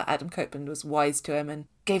Adam Copeland was wise to him and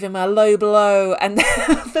gave him a low blow, and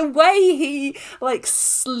the way he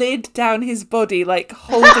slid down his body,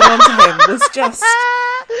 holding onto him, was just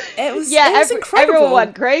it was incredible. Everyone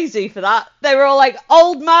went crazy for that. They were all like,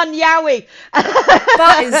 "Old man Yowie."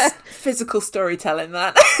 That is physical storytelling,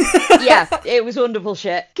 that. Yeah, it was wonderful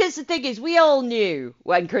shit. Because the thing is, we all knew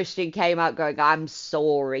when Christian came out going, "I'm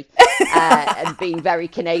sorry," and being very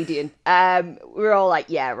Canadian. We were all like,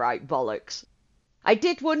 "Yeah, right, bollocks." I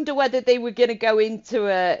did wonder whether they were going to go into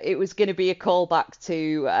it was going to be a callback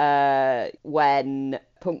to when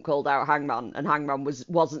Punk called out Hangman, and Hangman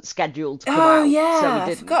wasn't scheduled to come out. Oh, yeah,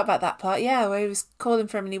 so I forgot about that part, where he was calling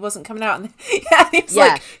for him and he wasn't coming out. And, he was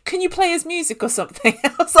like, can you play his music or something?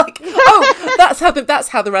 I was like, oh, that's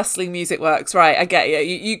how the wrestling music works, right, I get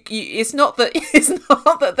you. It's not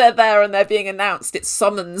that they're there and they're being announced, it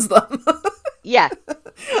summons them. Yeah.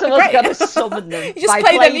 Someone's got to summon them. You just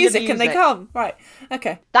play their music and they come. Right.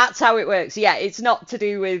 Okay. That's how it works. Yeah, it's not to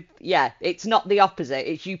do with, it's not the opposite.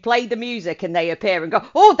 It's you play the music and they appear and go,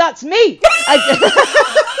 oh, that's me.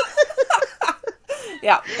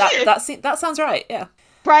 Yeah, that sounds right. Yeah.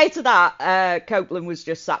 Prior to that, Copeland was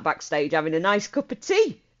just sat backstage having a nice cup of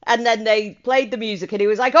tea. And then they played the music and he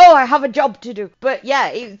was like, oh, I have a job to do. But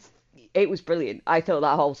yeah, it was brilliant. I thought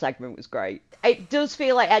that whole segment was great. It does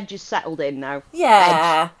feel like Edge is settled in now.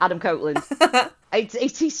 Yeah. Edge, Adam Copeland.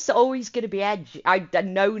 He's always going to be Edge. I've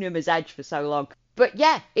known him as Edge for so long. But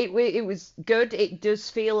yeah, it was good. It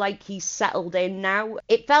does feel like he's settled in now.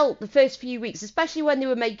 It felt the first few weeks, especially when they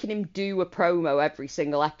were making him do a promo every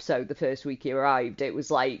single episode the first week he arrived, it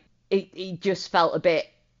was like, he just felt a bit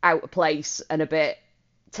out of place and a bit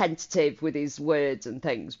tentative with his words and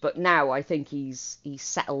things. But now I think he's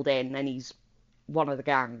settled in and he's one of the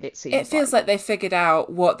gang, it seems. It feels like they figured out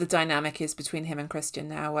what the dynamic is between him and Christian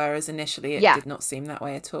now, whereas initially it did not seem that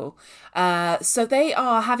way at all. So they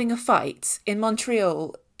are having a fight in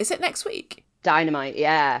Montreal. Is it next week? Dynamite,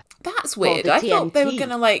 yeah. That's weird. I thought they were going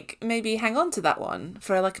to maybe hang on to that one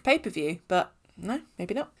for a pay-per-view, but no,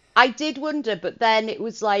 maybe not. I did wonder, but then it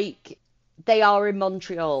was like, they are in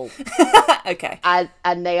Montreal. Okay.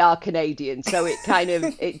 And they are Canadian, so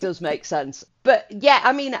it does make sense. But yeah,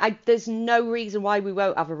 I mean, there's no reason why we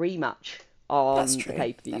won't have a rematch on That's the true.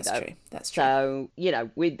 pay-per-view, That's though. true. That's true. So,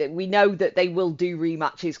 we know that they will do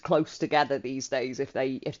rematches close together these days if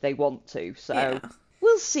they want to. So Yeah.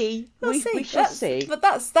 we'll see. We'll We see. shall see. But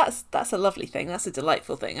that's a lovely thing. That's a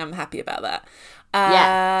delightful thing. I'm happy about that.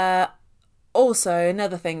 Yeah. Also,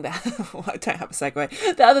 another thing that I don't have a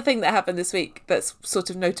segue. The other thing that happened this week that's sort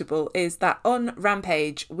of notable is that on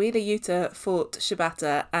Rampage, Wheeler Yuta fought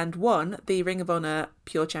Shibata and won the Ring of Honor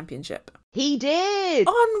Pure Championship. He did.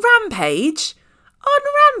 On Rampage? On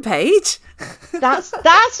Rampage? That's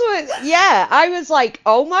what. Yeah, I was like,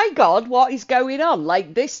 oh my god, what is going on?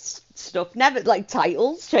 Like, this stuff never, like,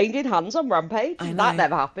 titles changing hands on Rampage. That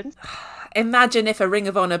never happened. Imagine if a Ring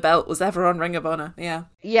of Honor belt was ever on Ring of Honor. Yeah.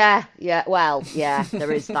 Yeah. Well, yeah, there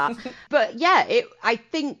is that. But yeah, I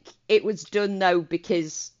think it was done though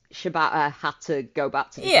because Shibata had to go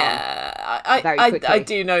back to Japan very quickly. I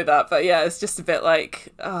do know that, but yeah, it's just a bit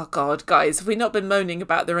like, oh god, guys, have we not been moaning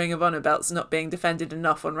about the Ring of Honor belts not being defended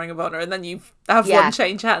enough on Ring of Honor, and then you have one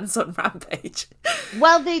change hands on Rampage?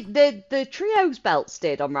 Well, the trios belts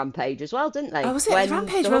did on Rampage as well, didn't they? Oh, was it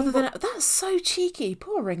Rampage rather than... That's so cheeky.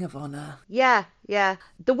 Poor Ring of Honor. Yeah.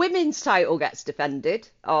 The women's title gets defended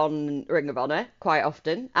on Ring of Honor quite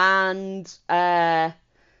often, and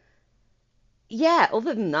yeah,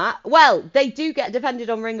 other than that, well, they do get defended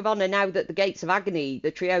on Ring of Honor now that the Gates of Agony, the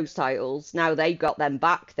trios titles, now they've got them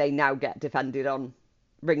back, they now get defended on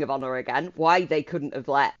Ring of Honor again. Why they couldn't have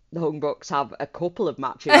let the Young Bucks have a couple of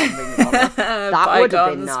matches on Ring of Honor? That would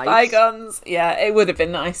have been nice. Bygones. Yeah, it would have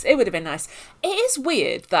been nice. It is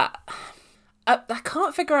weird that... I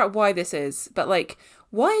can't figure out why this is, but like,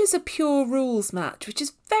 why is a pure rules match, which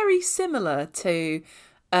is very similar to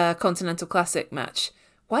a Continental Classic match,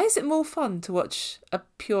 why is it more fun to watch a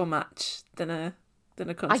pure match than a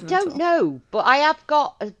Continental? I don't know, but I have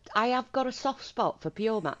got a soft spot for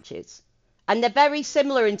pure matches. And they're very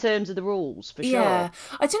similar in terms of the rules, for sure. Yeah.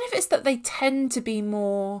 I don't know if it's that they tend to be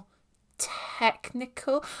more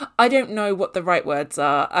technical. I don't know what the right words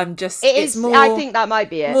are. It's more... I think that might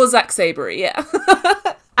be it. More Zack Sabre-y, yeah.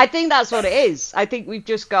 I think that's what it is. I think we've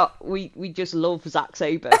just got... We just love Zack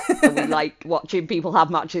Sabre. And we like watching people have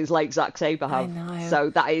matches like Zack Sabre have. I know. So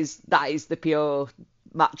that is the pure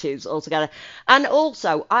matches altogether. And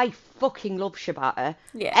also, I fucking love Shibata.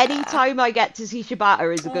 Yeah. Anytime I get to see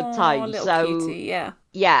Shibata is a good time. Cutie, yeah.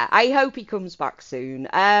 Yeah, I hope he comes back soon.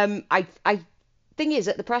 Thing is,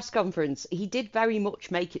 at the press conference, he did very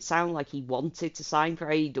much make it sound like he wanted to sign for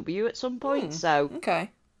AEW at some point. So okay.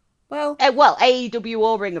 Well, AEW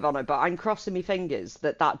or Ring of Honor, but I'm crossing my fingers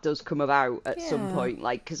that does come about at some point.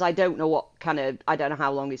 Like, because I don't know I don't know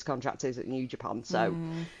how long his contract is at New Japan. So,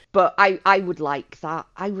 but I would like that.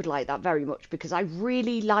 I would like that very much because I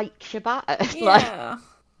really like Shibata. Yeah.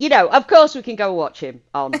 Like, of course we can go watch him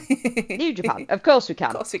on New Japan. Of course we can.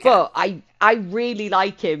 Of course we can. But I really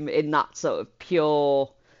like him in that sort of pure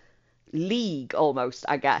league almost,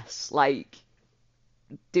 I guess. Like,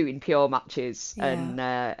 doing pure matches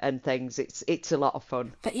and things. It's a lot of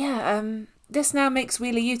fun. But yeah, this now makes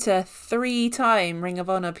Wheeler Yuta 3-time Ring of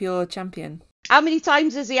Honor Pure Champion. How many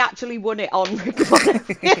times has he actually won it on Ring of Honor?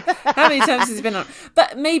 How many times has he been on?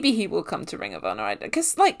 But maybe he will come to Ring of Honor,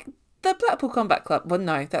 because like the Blackpool Combat Club. Well,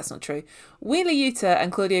 no, that's not true. Wheeler Yuta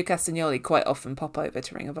and Claudio Castagnoli quite often pop over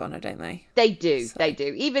to Ring of Honor, don't they? They do. So. They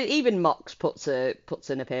do. Even Mox puts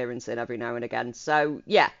an appearance in every now and again. So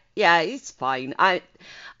yeah, it's fine.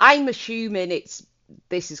 I'm assuming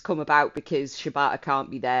this has come about because Shibata can't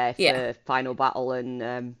be there for Final Battle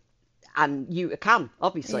and Yuta can,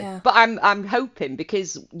 obviously. Yeah. But I'm hoping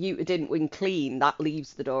because Yuta didn't win clean, that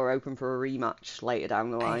leaves the door open for a rematch later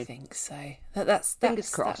down the line. I think so. That's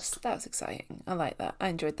fingers crossed. That was exciting. I like that. I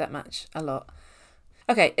enjoyed that match a lot.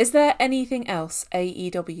 Okay, is there anything else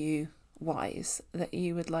AEW wise that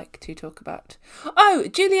you would like to talk about? Oh,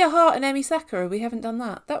 Julia Hart and Emi Sakura. We haven't done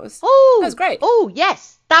that. That was great. Oh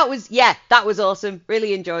yes, that was awesome.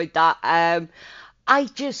 Really enjoyed that.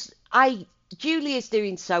 Julia's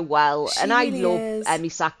doing so well, and I love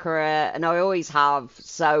Emi Sakura, and I always have.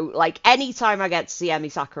 So, like, anytime I get to see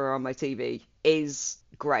Emi Sakura on my TV is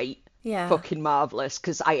great. Yeah. Fucking marvellous,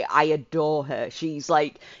 because I adore her. She's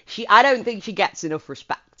like, I don't think she gets enough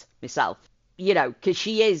respect myself. Because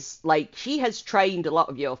she is, like, she has trained a lot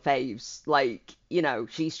of your faves. Like,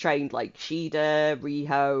 she's trained, like, Shida,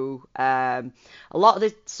 Riho, a lot of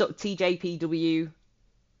the sort of TJPW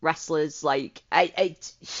wrestlers. Like,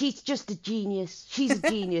 she's just a genius. She's a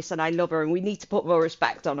genius, and I love her, and we need to put more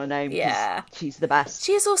respect on her name. Yeah, she's the best.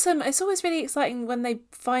 She is awesome. It's always really exciting when they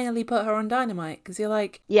finally put her on Dynamite, because you're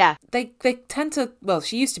like, yeah, they tend to. Well,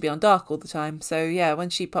 she used to be on Dark all the time, so yeah,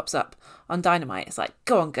 when she pops up on Dynamite, it's like,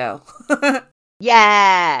 go on, girl.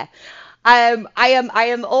 Yeah. I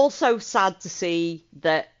am also sad to see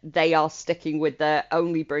that they are sticking with the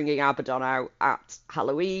only bringing Abaddon out at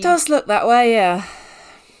Halloween. Does look that way, yeah.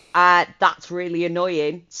 That's really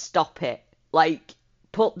annoying. Stop it. Like,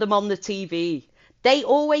 put them on the TV. They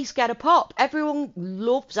always get a pop. Everyone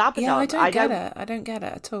loves Abaddon. Yeah, I don't get it. I don't get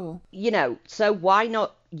it at all. So why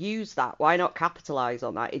not use that? Why not capitalize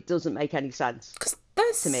on that? It doesn't make any sense. Because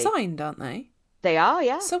they're signed, aren't they? They are,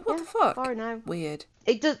 yeah. So what the fuck? Far now. Weird.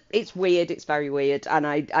 It's weird. It's very weird, and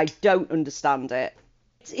I don't understand it.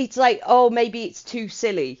 It's like, oh, maybe it's too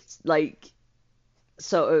silly. Like,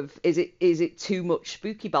 sort of, is it too much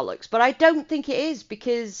spooky bollocks? But I don't think it is,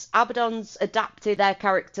 because Abaddon's adapted their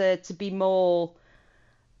character to be more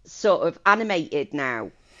sort of animated now,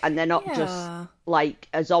 and they're not just like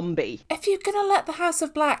a zombie. If you're gonna let the House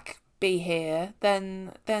of Black be here,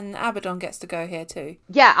 then Abaddon gets to go here too.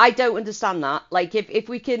 Yeah, I don't understand that. Like,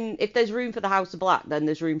 if there's room for the House of Black, then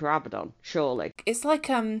there's room for Abaddon, surely. It's like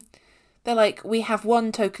they're like, we have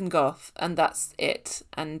one token goth and that's it,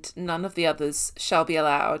 and none of the others shall be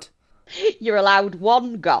allowed. You're allowed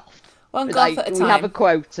one goth. One goth at a time. We have a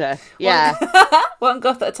quota. Yeah. One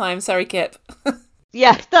goth at a time. Sorry, Kip.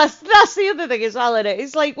 Yeah, that's the other thing as well, isn't it?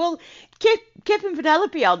 It's like, well, Kip and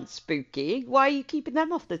Penelope aren't spooky. Why are you keeping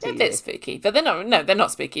them off the TV? They're a bit spooky, but they're not. No, they're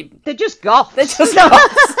not spooky. They're just goths. They're just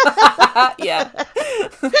goths. Yeah.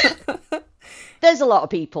 There's a lot of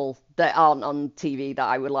people that aren't on TV that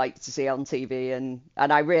I would like to see on TV, and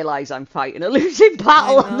I realise I'm fighting a losing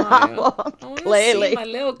battle on that one. I Clearly, see my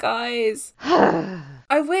little guys.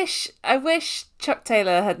 I wish Chuck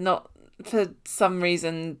Taylor had not, for some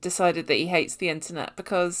reason, decided that he hates the internet,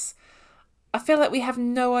 because I feel like we have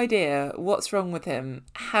no idea what's wrong with him,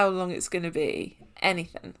 how long it's going to be,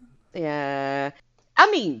 anything. Yeah. I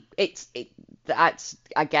mean,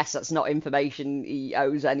 I guess that's not information he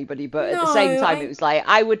owes anybody, but at the same time, it was like,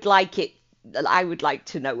 I would like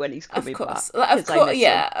to know when he's coming back.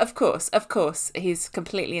 Of course. He's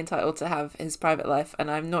completely entitled to have his private life, and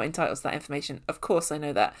I'm not entitled to that information. Of course, I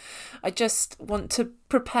know that. I just want to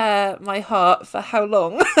prepare my heart for how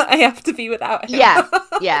long I have to be without him.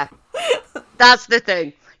 Yeah. That's the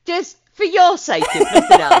thing. Just for your sake, if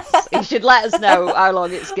nothing else, you should let us know how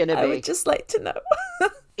long it's going to be. I would just like to know.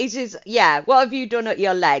 What have you done at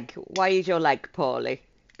your leg? Why is your leg poorly?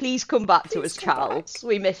 Please come back to us, Charles.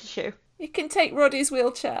 We miss you. You can take Roddy's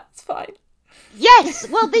wheelchair. It's fine. Yes,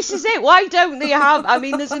 well, this is it. Why don't they have... I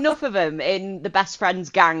mean, there's enough of them in the Best Friends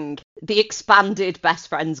gang, the expanded Best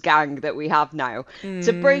Friends gang that we have now,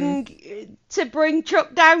 to bring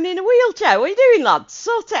Chuck down in a wheelchair. What are you doing, lads?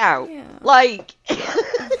 Sort it out. Yeah. Like...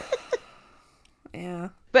 Yeah.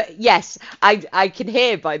 But yes, I can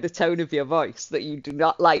hear by the tone of your voice that you do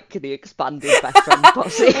not like the expanded Best Friends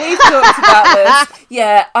posse. We've talked about this.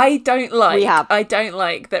 Yeah, I don't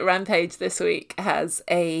like that Rampage this week has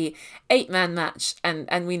a 8-man match,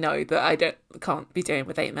 and we know that I can't be doing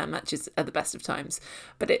with 8-man matches at the best of times.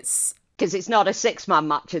 But it's because it's not a 6-man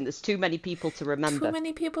match, and there's too many people to remember. But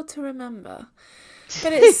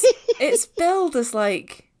it's billed as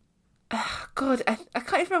like. Oh, God, I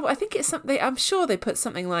can't even remember. I think it's something. I'm sure they put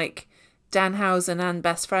something like Danhausen and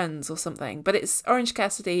Best Friends or something, but it's Orange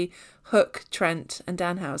Cassidy, Hook, Trent, and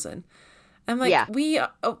Danhausen. I'm like,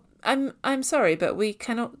 I'm sorry, but we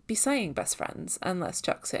cannot be saying Best Friends unless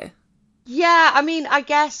Chuck's here. Yeah, I mean, I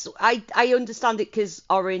guess I understand it because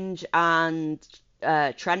Orange and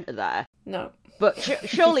Trent are there. No, but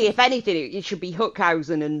surely, if anything, it should be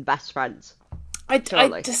Hookhausen and Best Friends. I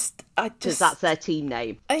just because that's their team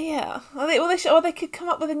name. Yeah. They could come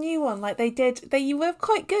up with a new one like they did. They were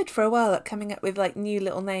quite good for a while at coming up with like new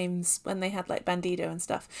little names when they had like Bandido and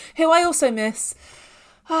stuff, who I also miss.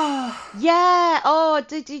 Yeah. Oh,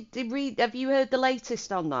 did you read? Have you heard the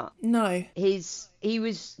latest on that? No. He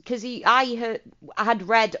was because I had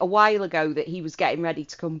read a while ago that he was getting ready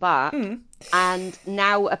to come back, and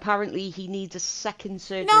now apparently he needs a second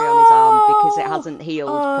surgery on his arm because it hasn't healed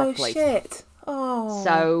properly. Oh shit. Oh.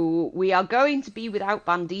 So we are going to be without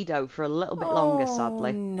Bandido for a little bit longer,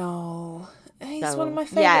 sadly. No. He's one of my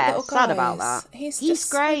favourite little guys. Sad about that. He's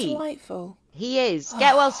just great. So delightful. He is.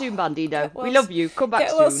 Get well soon, Bandido. We love you. Come back soon.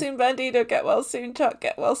 Get well soon, Bandido. Get well soon, Chuck.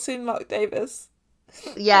 Get well soon, Mark Davis.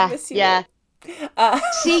 Yeah, yeah.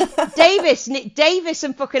 See, Davis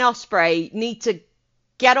and fucking Osprey need to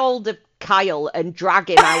get hold of Kyle and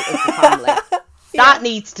drag him out of the family. That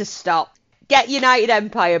needs to stop. Get United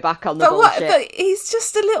Empire back on the bullshit. But he's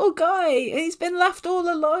just a little guy. He's been left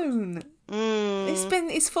all alone.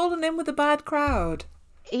 He's fallen in with a bad crowd.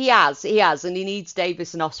 He has, and he needs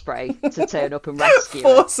Davis and Ospreay to turn up and rescue him.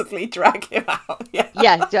 Forcibly drag him out. Yeah.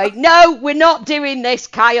 Yeah, like, no, we're not doing this,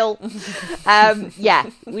 Kyle. Yeah,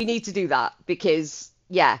 we need to do that because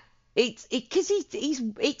it's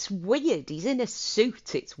weird. He's in a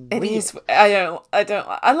suit. It's weird. It is.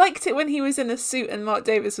 I liked it when he was in a suit and Mark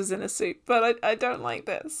Davis was in a suit, but I don't like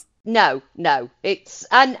this. No, it's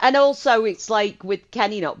and also it's like with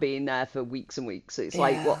Kenny not being there for weeks and weeks. It's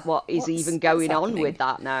like what is even going on with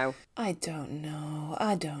that now? I don't know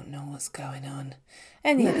what's going on.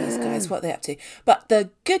 Any of these guys, what they're up to. But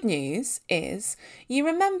the good news is, you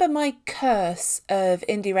remember my curse of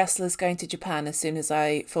indie wrestlers going to Japan as soon as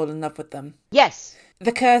I fall in love with them? Yes.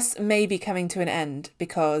 The curse may be coming to an end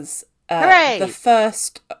because Hooray! The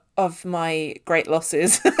first of my great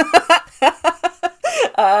losses,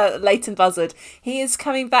 Leighton Buzzard, he is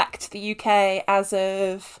coming back to the UK as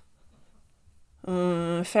of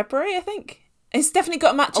February, I think. He's definitely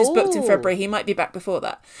got matches booked in February. He might be back before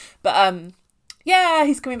that. But yeah,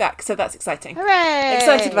 he's coming back, so that's exciting. Hooray!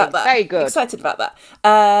 Excited about that. Very good. Excited about that.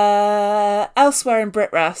 Elsewhere in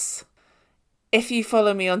BritRas, if you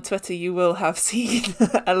follow me on Twitter, you will have seen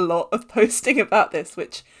a lot of posting about this,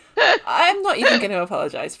 which I'm not even going to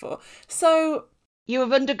apologise for. So... You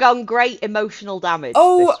have undergone great emotional damage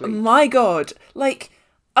Oh this week. My God. Like,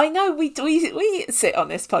 I know we sit on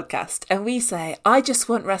this podcast and we say, I just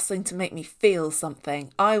want wrestling to make me feel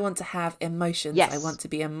something. I want to have emotions. Yes. I want to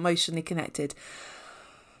be emotionally connected.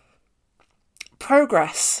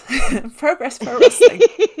 Progress Pro Wrestling.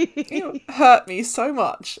 You hurt me so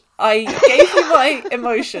much. I gave you my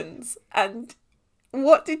emotions and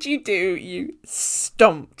what did you do? You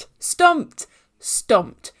stomped.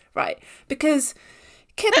 Right. Because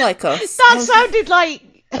Kid Like Us... That sounded like...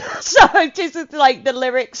 So just like the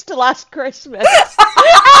lyrics to Last Christmas.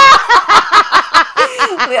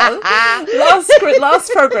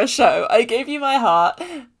 Last Progress show, I gave you my heart,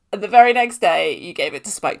 and the very next day you gave it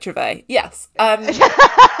to Spike Trivet. Yes, that's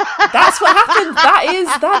what happened.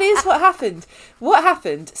 That is what happened. What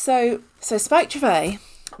happened? So Spike Trivet,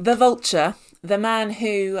 the Vulture, the man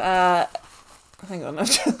who. Hang on, I've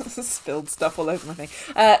just spilled stuff all over my thing.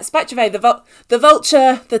 Spike Trivet, the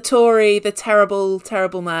Vulture, the Tory, the terrible,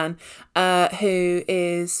 terrible man, who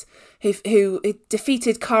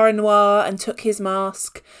defeated Cara Noir and took his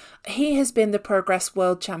mask. He has been the Progress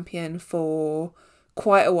World Champion for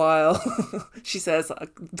quite a while. She says,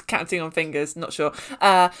 counting on fingers, not sure.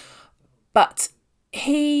 But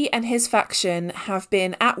he and his faction have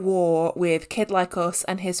been at war with Kid Like Us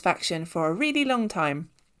and his faction for a really long time.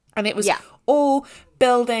 And it was all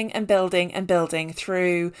building and building and building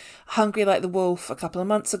through Hungry Like the Wolf a couple of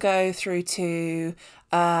months ago, through to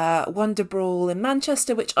Wonder Brawl in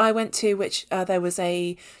Manchester, which I went to, which there was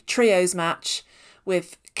a trios match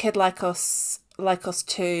with Kid Like Us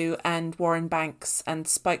 2 and Warren Banks and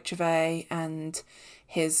Spike Trivet and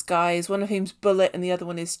his guys, one of whom's Bullet and the other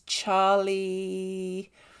one is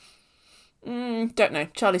Charlie... don't know,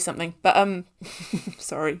 Charlie something. But,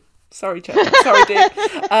 sorry, Charlie. Sorry, dude.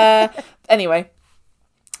 Anyway,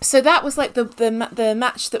 so that was like the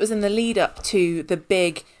match that was in the lead up to the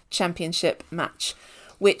big championship match,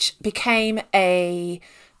 which became a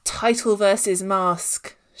title versus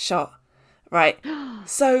mask shot, right?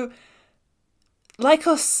 So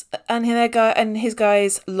Lycos and his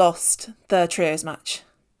guys lost the trios match.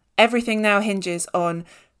 Everything now hinges on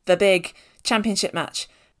the big championship match.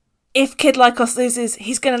 If Kid Like Us loses,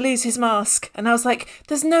 he's going to lose his mask. And I was like,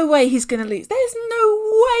 there's no way he's going to lose. There's no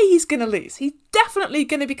way he's going to lose. He's definitely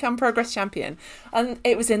going to become Progress Champion. And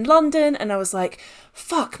it was in London, and I was like,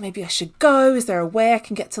 fuck, maybe I should go. Is there a way I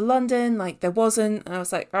can get to London? Like, there wasn't. And I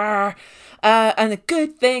was like, and a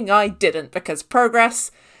good thing I didn't, because Progress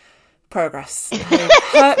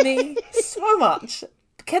hurt me so much.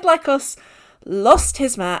 Kid Like Us lost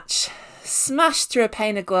his match, smashed through a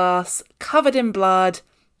pane of glass, covered in blood,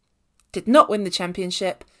 did not win the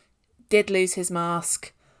championship, did lose his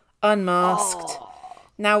mask, unmasked.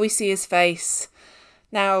 Now we see his face.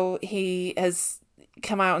 Now he has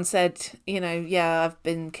come out and said, I've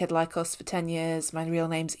been Kid Like Us for 10 years. My real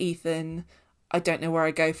name's Ethan. I don't know where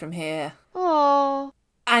I go from here. Oh.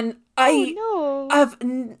 And I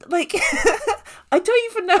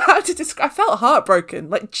don't even know how to describe. I felt heartbroken,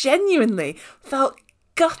 like genuinely felt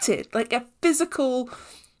gutted, like a physical,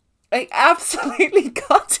 like absolutely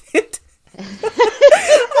gutted. And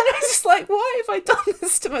I was just like, why have I done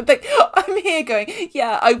this to my thing? I'm here going,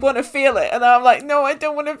 yeah, I want to feel it, and I'm like, no, I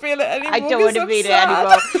don't want to feel it anymore. I don't want to feel it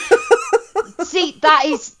anymore. See,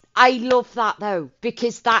 I love that though,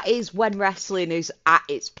 because that is when wrestling is at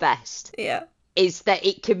its best. Yeah. Is that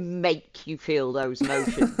it can make you feel those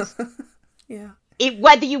emotions. Yeah.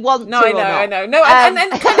 whether you want no, to I know, or not. I know. No, and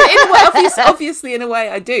kind of in a way, obviously in a way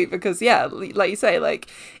I do, because yeah, like you say, like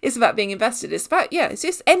it's about being invested. It's about it's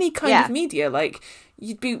just any kind of media. Like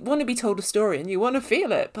want to be told a story and you want to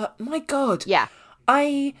feel it. But my God,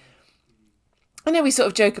 I know we sort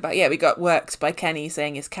of joke about we got worked by Kenny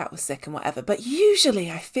saying his cat was sick and whatever. But usually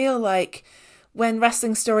I feel like when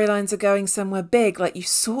wrestling storylines are going somewhere big, like you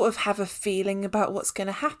sort of have a feeling about what's going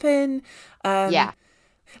to happen.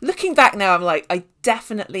 Looking back now, I'm like, I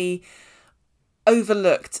definitely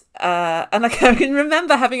overlooked. And I can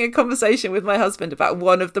remember having a conversation with my husband about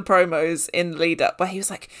one of the promos in the lead up where he was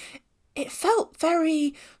like, it felt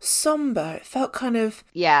very somber. It felt kind of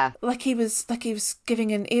like he was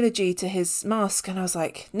giving an eulogy to his mask, and I was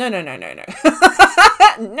like, no. no.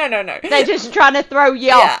 They're just trying to throw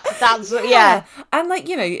you off. That's And like,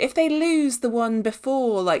 if they lose the one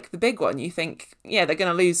before, like the big one, you think they're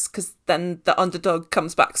going to lose because then the underdog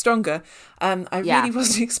comes back stronger. I really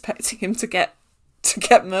wasn't expecting him to get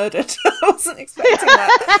murdered. I wasn't expecting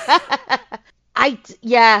that. I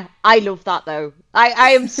love that though.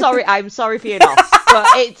 I am sorry. I'm sorry for your loss, but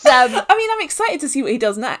it's. I mean, I'm excited to see what he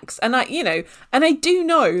does next, and I do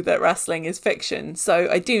know that wrestling is fiction, so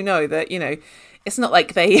I do know that it's not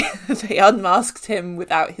like they unmasked him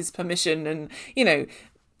without his permission, and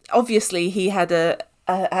obviously he had a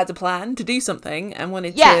plan to do something and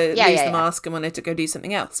wanted to lose the mask and wanted to go do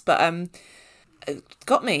something else, but it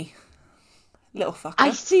got me, little fucker.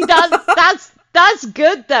 I see That's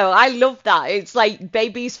good though. I love that. It's like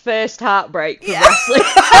baby's first heartbreak for wrestling.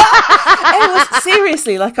 It was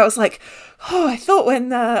seriously like I was like, oh, I thought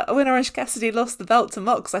when Orange Cassidy lost the belt to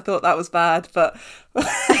Mox, I thought that was bad, but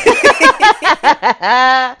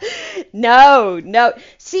no.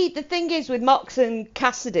 See, the thing is with Mox and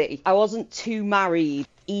Cassidy, I wasn't too married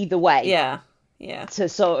either way. Yeah. To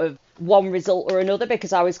sort of one result or another,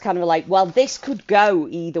 because I was kind of like, well, this could go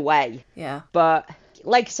either way. Yeah. But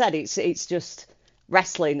like I said, it's just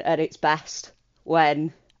wrestling at its best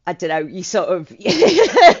when, I don't know, you sort of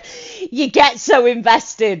you get so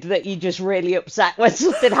invested that you're just really upset when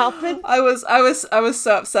something happens. I was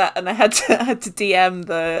so upset, and I had to DM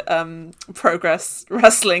the Progress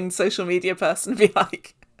Wrestling social media person and be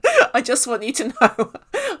like, I just want you to know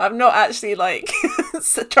I'm not actually like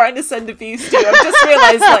trying to send abuse to you. I've just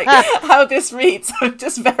realised like how this reads. I'm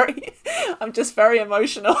just very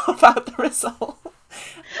emotional about the result.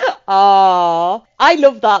 Oh, I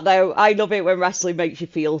love that though. I love it when wrestling makes you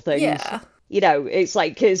feel things. Yeah. It's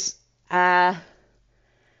like, because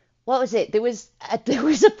what was it? There was a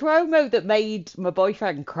promo that made my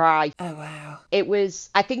boyfriend cry. Oh wow!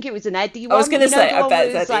 I think it was an Eddie one. I was going to say, I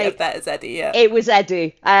bet it's Eddie. Yeah. It was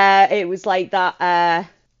Eddie. It was like that.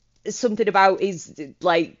 Something about his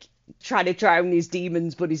like trying to drown his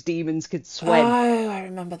demons, but his demons could swim. Oh, I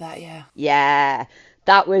remember that. Yeah. Yeah,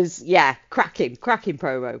 that was cracking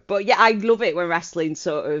promo. But yeah, I love it when wrestling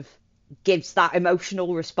sort of gives that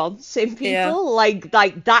emotional response in people. Yeah. Like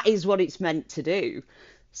that is what it's meant to do.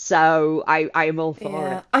 So I am all for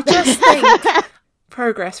it. I just think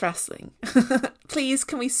Progress Wrestling. Please,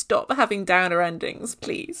 can we stop having downer endings,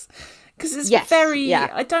 please? Because it's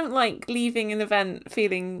I don't like leaving an event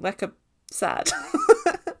feeling like a sad.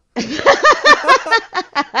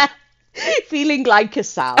 Feeling like a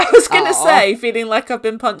sad. I was going to say, feeling like I've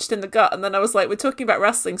been punched in the gut, and then I was like, we're talking about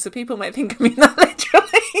wrestling, so people might think I mean that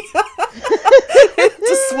literally.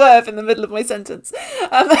 Just swerve in the middle of my sentence.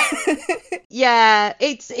 Yeah,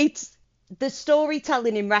 it's the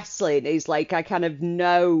storytelling in wrestling is like, I kind of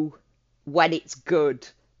know when it's good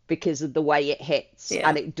because of the way it hits,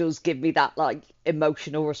 and it does give me that like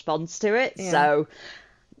emotional response to it. Yeah. So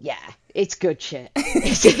yeah, it's good shit.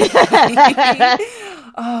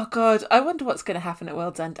 Oh god, I wonder what's going to happen at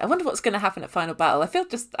World's End. I wonder what's going to happen at Final Battle. I feel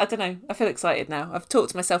excited now. I've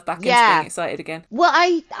talked myself back into being excited again. Well,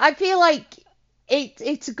 I feel like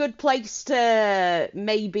it's a good place to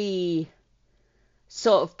maybe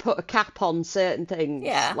sort of put a cap on certain things.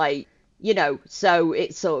 Yeah. Like, so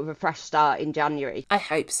it's sort of a fresh start in January. I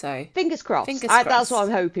hope so. Fingers crossed. That's what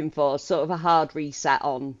I'm hoping for. Sort of a hard reset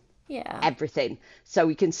on everything. So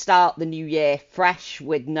we can start the new year fresh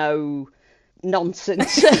with no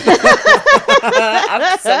nonsense.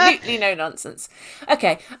 Absolutely no nonsense.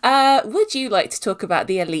 Okay, would you like to talk about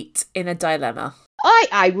the Elite in a dilemma?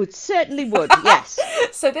 I certainly would, yes.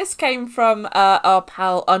 So this came from our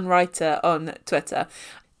pal Unwriter on Twitter.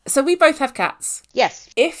 So we both have cats. Yes.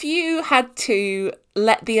 If you had to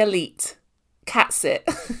let the Elite cat sit,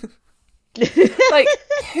 like,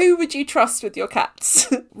 who would you trust with your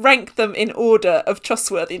cats? Rank them in order of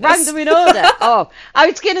trustworthiness. Rank them in order. Oh, I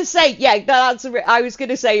was going to say, I was going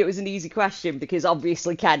to say it was an easy question because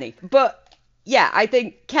obviously Kenny. But yeah, I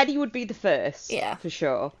think Kenny would be the first. Yeah. For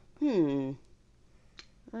sure.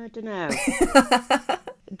 I don't know.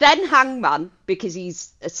 Then Hangman, because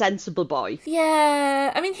he's a sensible boy.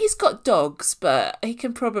 Yeah, I mean, he's got dogs, but he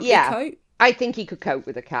can probably cope. I think he could cope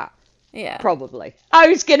with a cat. Yeah. Probably. I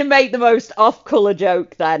was going to make the most off-colour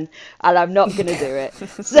joke then, and I'm not going to do it.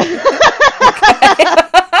 So...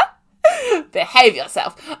 Behave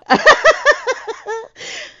yourself.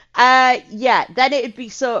 Yeah, then it'd be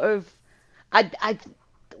sort of...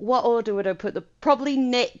 what order would I put them? Probably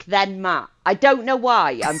Nick, then Matt. I don't know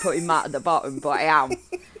why I'm putting Matt at the bottom, but I am.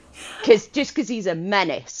 Just because he's a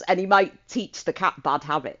menace, and he might teach the cat bad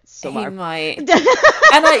habits somehow. He might.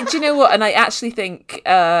 And do you know what? And I actually think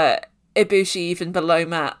Ibushi even below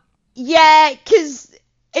Matt. Yeah, because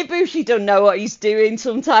Ibushi don't know what he's doing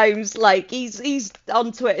sometimes. Like, he's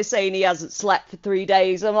on Twitter saying he hasn't slept for 3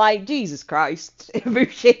 days. I'm like, Jesus Christ,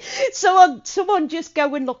 Ibushi. Someone just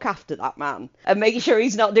go and look after that man and make sure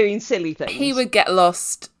he's not doing silly things. He would get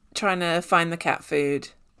lost trying to find the cat food.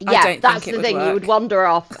 Yeah, that's the thing. He would wander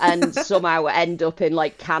off and somehow end up in,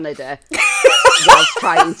 like, Canada whilst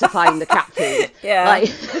trying to find the cat food. Yeah. Like...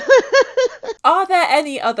 Are there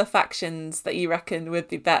any other factions that you reckon would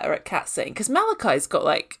be better at cat sitting? Because Malachi's got,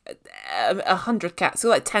 like, 100 cats. So,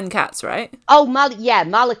 like, 10 cats, right? Oh,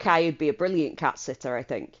 Malachi would be a brilliant cat sitter, I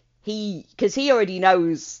think. Because he already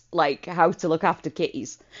knows, like, how to look after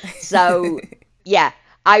kitties. So, yeah.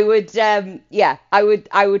 I would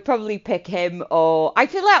probably pick him, or I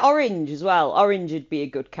feel like Orange as well. Orange would be a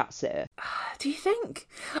good cat sitter. Do you think?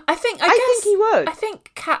 I think he would. I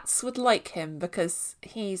think cats would like him because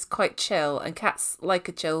he's quite chill, and cats like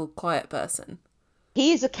a chill, quiet person.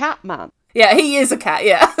 He is a cat man. Yeah, he is a cat.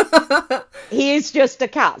 Yeah, he is just a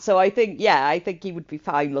cat. So I think he would be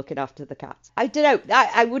fine looking after the cats. I don't know.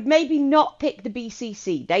 I would maybe not pick the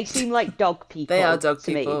BCC. They seem like dog people. They are dog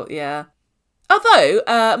to people. me. Yeah. Although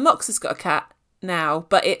Mox has got a cat now,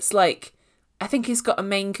 but it's like, I think he's got a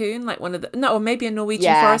Maine Coon, like one of or maybe a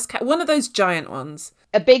Norwegian forest cat, one of those giant ones.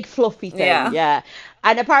 A big fluffy thing, yeah.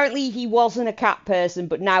 And apparently he wasn't a cat person,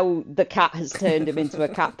 but now the cat has turned him into a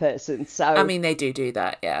cat person. So I mean, they do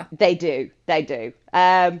that, yeah. They do.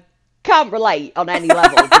 Can't relate on any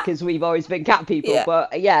level because we've always been cat people,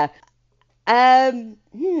 but yeah.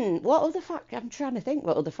 What other I'm trying to think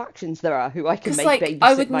what other factions there are who I can make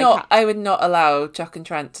babysit my cat. I would not allow Chuck and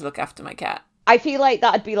Trent to look after my cat. I feel like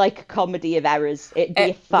that'd be like a comedy of errors. It'd be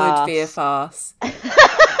a farce. Would be a farce.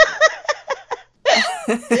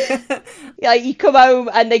 Yeah, you come home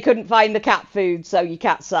and they couldn't find the cat food, so your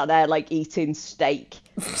cat sat there like eating steak.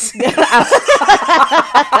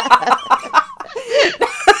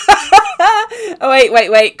 Oh,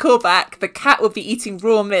 wait, call back. The cat would be eating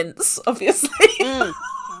raw mince, obviously.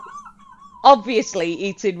 Obviously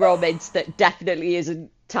eating raw mince that definitely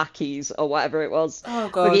isn't Takis or whatever it was. Oh,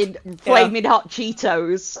 God. Flaming hot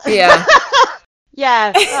Cheetos. Yeah.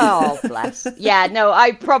 Yeah. Oh, bless. Yeah, no,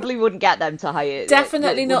 I probably wouldn't get them to hire.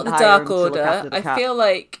 Definitely not the Dark Order. I feel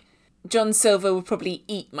like John Silver would probably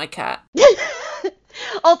eat my cat.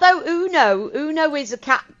 Although Uno is a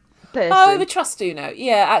cat person. Oh, I would trust Uno.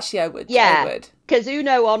 Yeah, actually I would. Yeah. I would. Because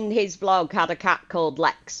Uno on his vlog had a cat called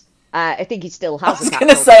Lex. I think he still has a cat. I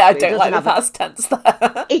was going to say, I don't like the past tense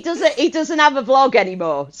there. He doesn't have a vlog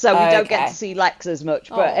anymore, so we don't get to see Lex as much.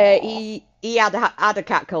 But he had a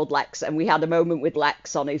cat called Lex, and we had a moment with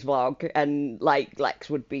Lex on his vlog, and like Lex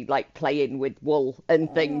would be like playing with wool and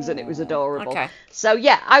things, and it was adorable. Okay. So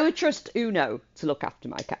yeah, I would trust Uno to look after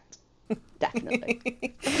my cat. Definitely.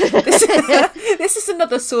 This is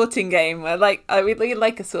another sorting game where, like, I really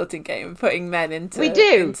like a sorting game, putting men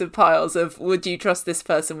into piles of, would you trust this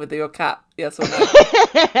person with your cat? Yes or no?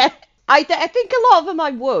 I think a lot of them I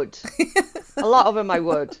would. A lot of them I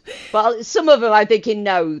would. But some of them I'm thinking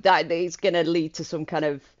no, that it's going to lead to some kind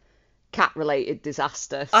of cat-related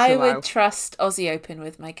disaster. I would trust Aussie Open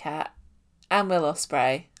with my cat and Will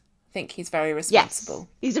Ospreay. I think he's very responsible. Yes,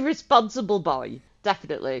 he's a responsible boy,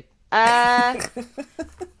 definitely.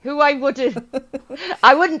 Who I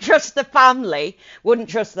wouldn't trust the family. Wouldn't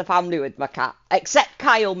trust the family with my cat, except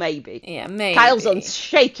Kyle, maybe. Yeah, maybe. Kyle's on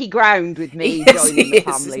shaky ground with me joining the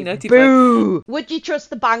family. Boo! Would you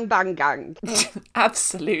trust the Bang Bang Gang?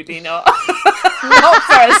 Absolutely not. Not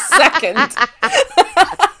for a second.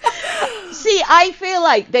 See, I feel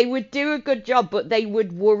like they would do a good job, but they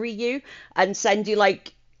would worry you and send you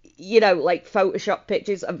like Photoshop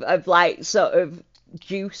pictures of like sort of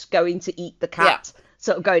Juice going to eat the cat,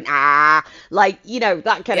 sort of going that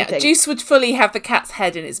kind of thing. Juice would fully have the cat's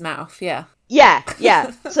head in his mouth. Yeah, Yeah,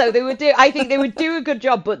 yeah. So I think they would do a good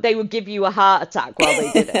job, but they would give you a heart attack while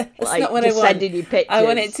they did it. That's like not what just I want. sending you pictures. I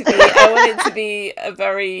want it to be a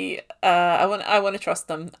very I want to trust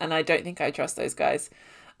them, and I don't think I trust those guys.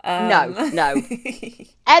 No.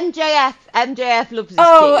 MJF loves his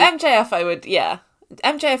Oh, kitty. MJF I would, yeah.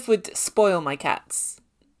 MJF would spoil my cats.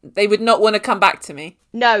 They would not want to come back to me.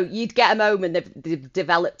 No, you'd get them home and they've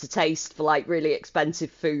developed a taste for like really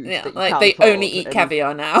expensive food. Yeah, that you like can't they afford, only eat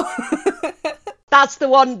caviar now. That's the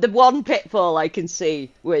one pitfall I can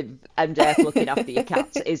see with MJF looking after your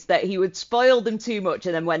cats is that he would spoil them too much,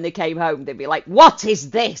 and then when they came home, they'd be like, "What is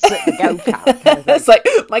this?" at the go-kart. Kind of It's like,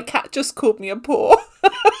 my cat just called me a paw.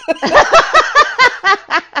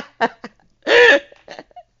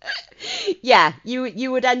 Yeah,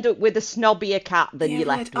 you would end up with a snobbier cat than you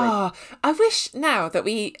left with. Oh, I wish now that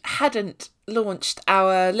we hadn't launched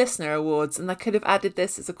our listener awards and I could have added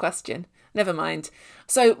this as a question. Never mind.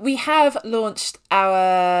 So we have launched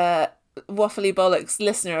our Waffly Bollocks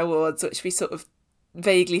listener awards, which we sort of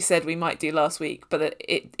vaguely said we might do last week, but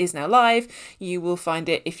it is now live. You will find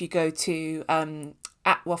it if you go to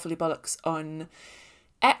at Waffly Bollocks on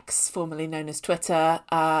X, formerly known as Twitter.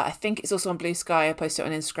 I think it's also on Blue Sky. I posted it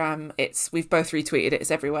on Instagram. We've both retweeted it.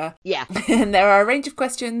 It's everywhere. Yeah. And there are a range of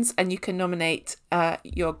questions, and you can nominate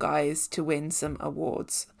your guys to win some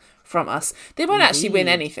awards from us. They won't actually win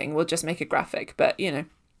anything. We'll just make a graphic, but you know.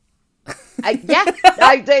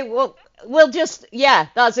 We'll just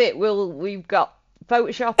that's it. We've got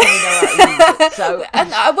Photoshop and we know how to use it. So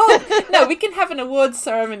no, we can have an awards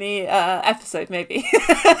ceremony episode maybe.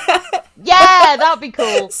 Yeah, that'd be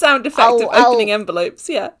cool. Sound effect of opening envelopes,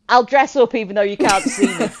 yeah. I'll dress up even though you can't see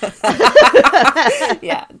me.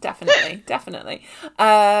 Yeah, definitely.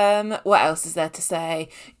 What else is there to say?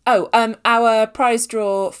 Oh, our prize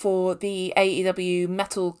draw for the AEW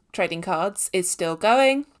metal trading cards is still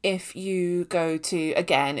going. If you go to,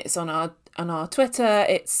 again, it's on our Twitter,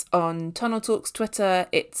 it's on Tunnel Talks Twitter,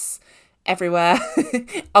 it's everywhere.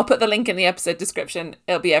 I'll put the link in the episode description.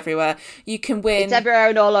 It'll be everywhere. You can win. It's everywhere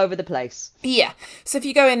and all over the place. Yeah. So if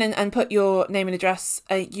you go in and put your name and address,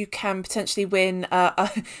 you can potentially win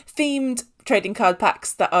themed trading card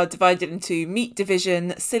packs that are divided into Meat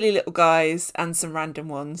Division, Silly Little Guys, and some random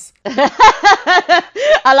ones.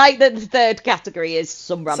 I like that the third category is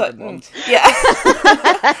some random ones. Yeah.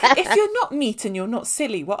 If you're not meat and you're not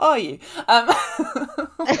silly, what are you? I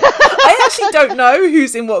actually don't know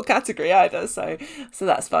who's in what category either, so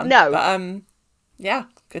that's fun. No. But yeah,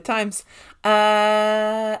 good times. Is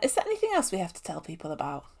there anything else we have to tell people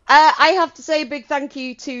about? I have to say a big thank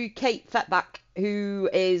you to Kate Fetback, who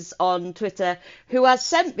is on Twitter, who has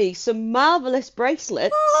sent me some marvellous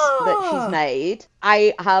bracelets that she's made.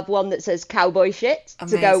 I have one that says cowboy shit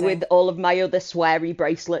to go with all of my other sweary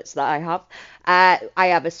bracelets that I have. I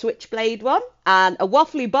have a switchblade one and a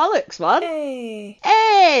waffly bollocks one.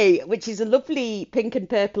 Hey! Which is a lovely pink and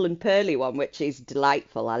purple and pearly one, which is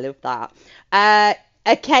delightful. I love that.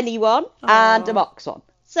 A Kenny one and a Mox one.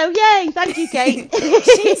 So yay, thank you, Kate.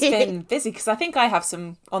 She's been busy because I think I have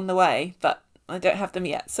some on the way, but I don't have them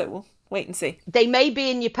yet, so we'll wait and see. They may be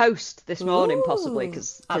in your post this morning, possibly,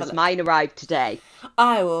 because mine arrived today.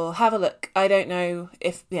 I will have a look. I don't know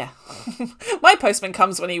if, my postman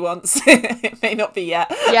comes when he wants. It may not be yet.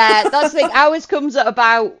 Yeah, that's the thing. Ours comes at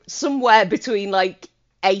about somewhere between like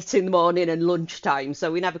 8 in the morning and lunchtime,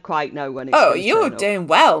 so we never quite know when it's Oh, you're doing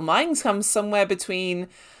well. Mine comes somewhere between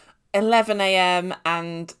 11 a.m.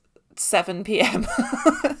 and 7 p.m.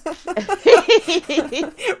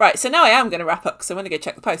 Right, so now I am going to wrap up because I want to go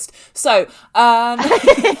check the post. So,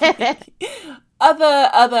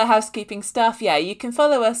 other housekeeping stuff. Yeah, you can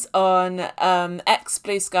follow us on X,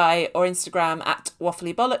 Blue Sky, or Instagram at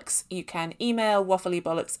Waffly Bollocks. You can email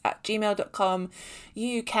wafflybollocks@gmail.com.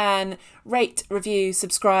 You can rate, review,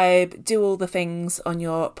 subscribe, do all the things on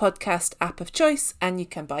your podcast app of choice, and you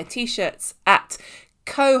can buy t-shirts at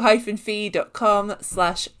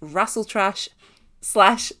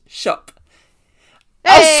co-fi.com/rassletrash/shop.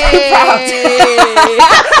 Hey! I'm so proud.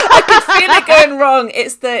 I could feel it going wrong.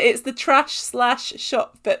 It's the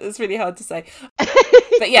trash/shop bit that's really hard to say.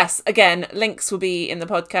 But yes, again, links will be in the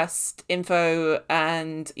podcast info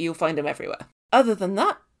and you'll find them everywhere. Other than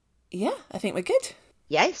that, yeah, I think we're good.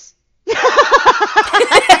 Yes.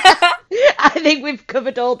 I think we've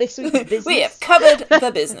covered all this week's business. We have covered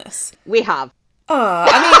the business. We have. Oh,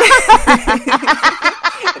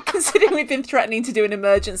 I mean, considering we've been threatening to do an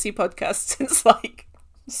emergency podcast since like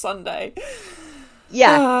Sunday.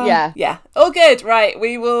 Yeah. All good. Right.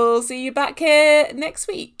 We will see you back here next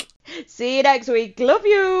week. See you next week. Love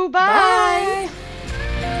you. Bye. Bye.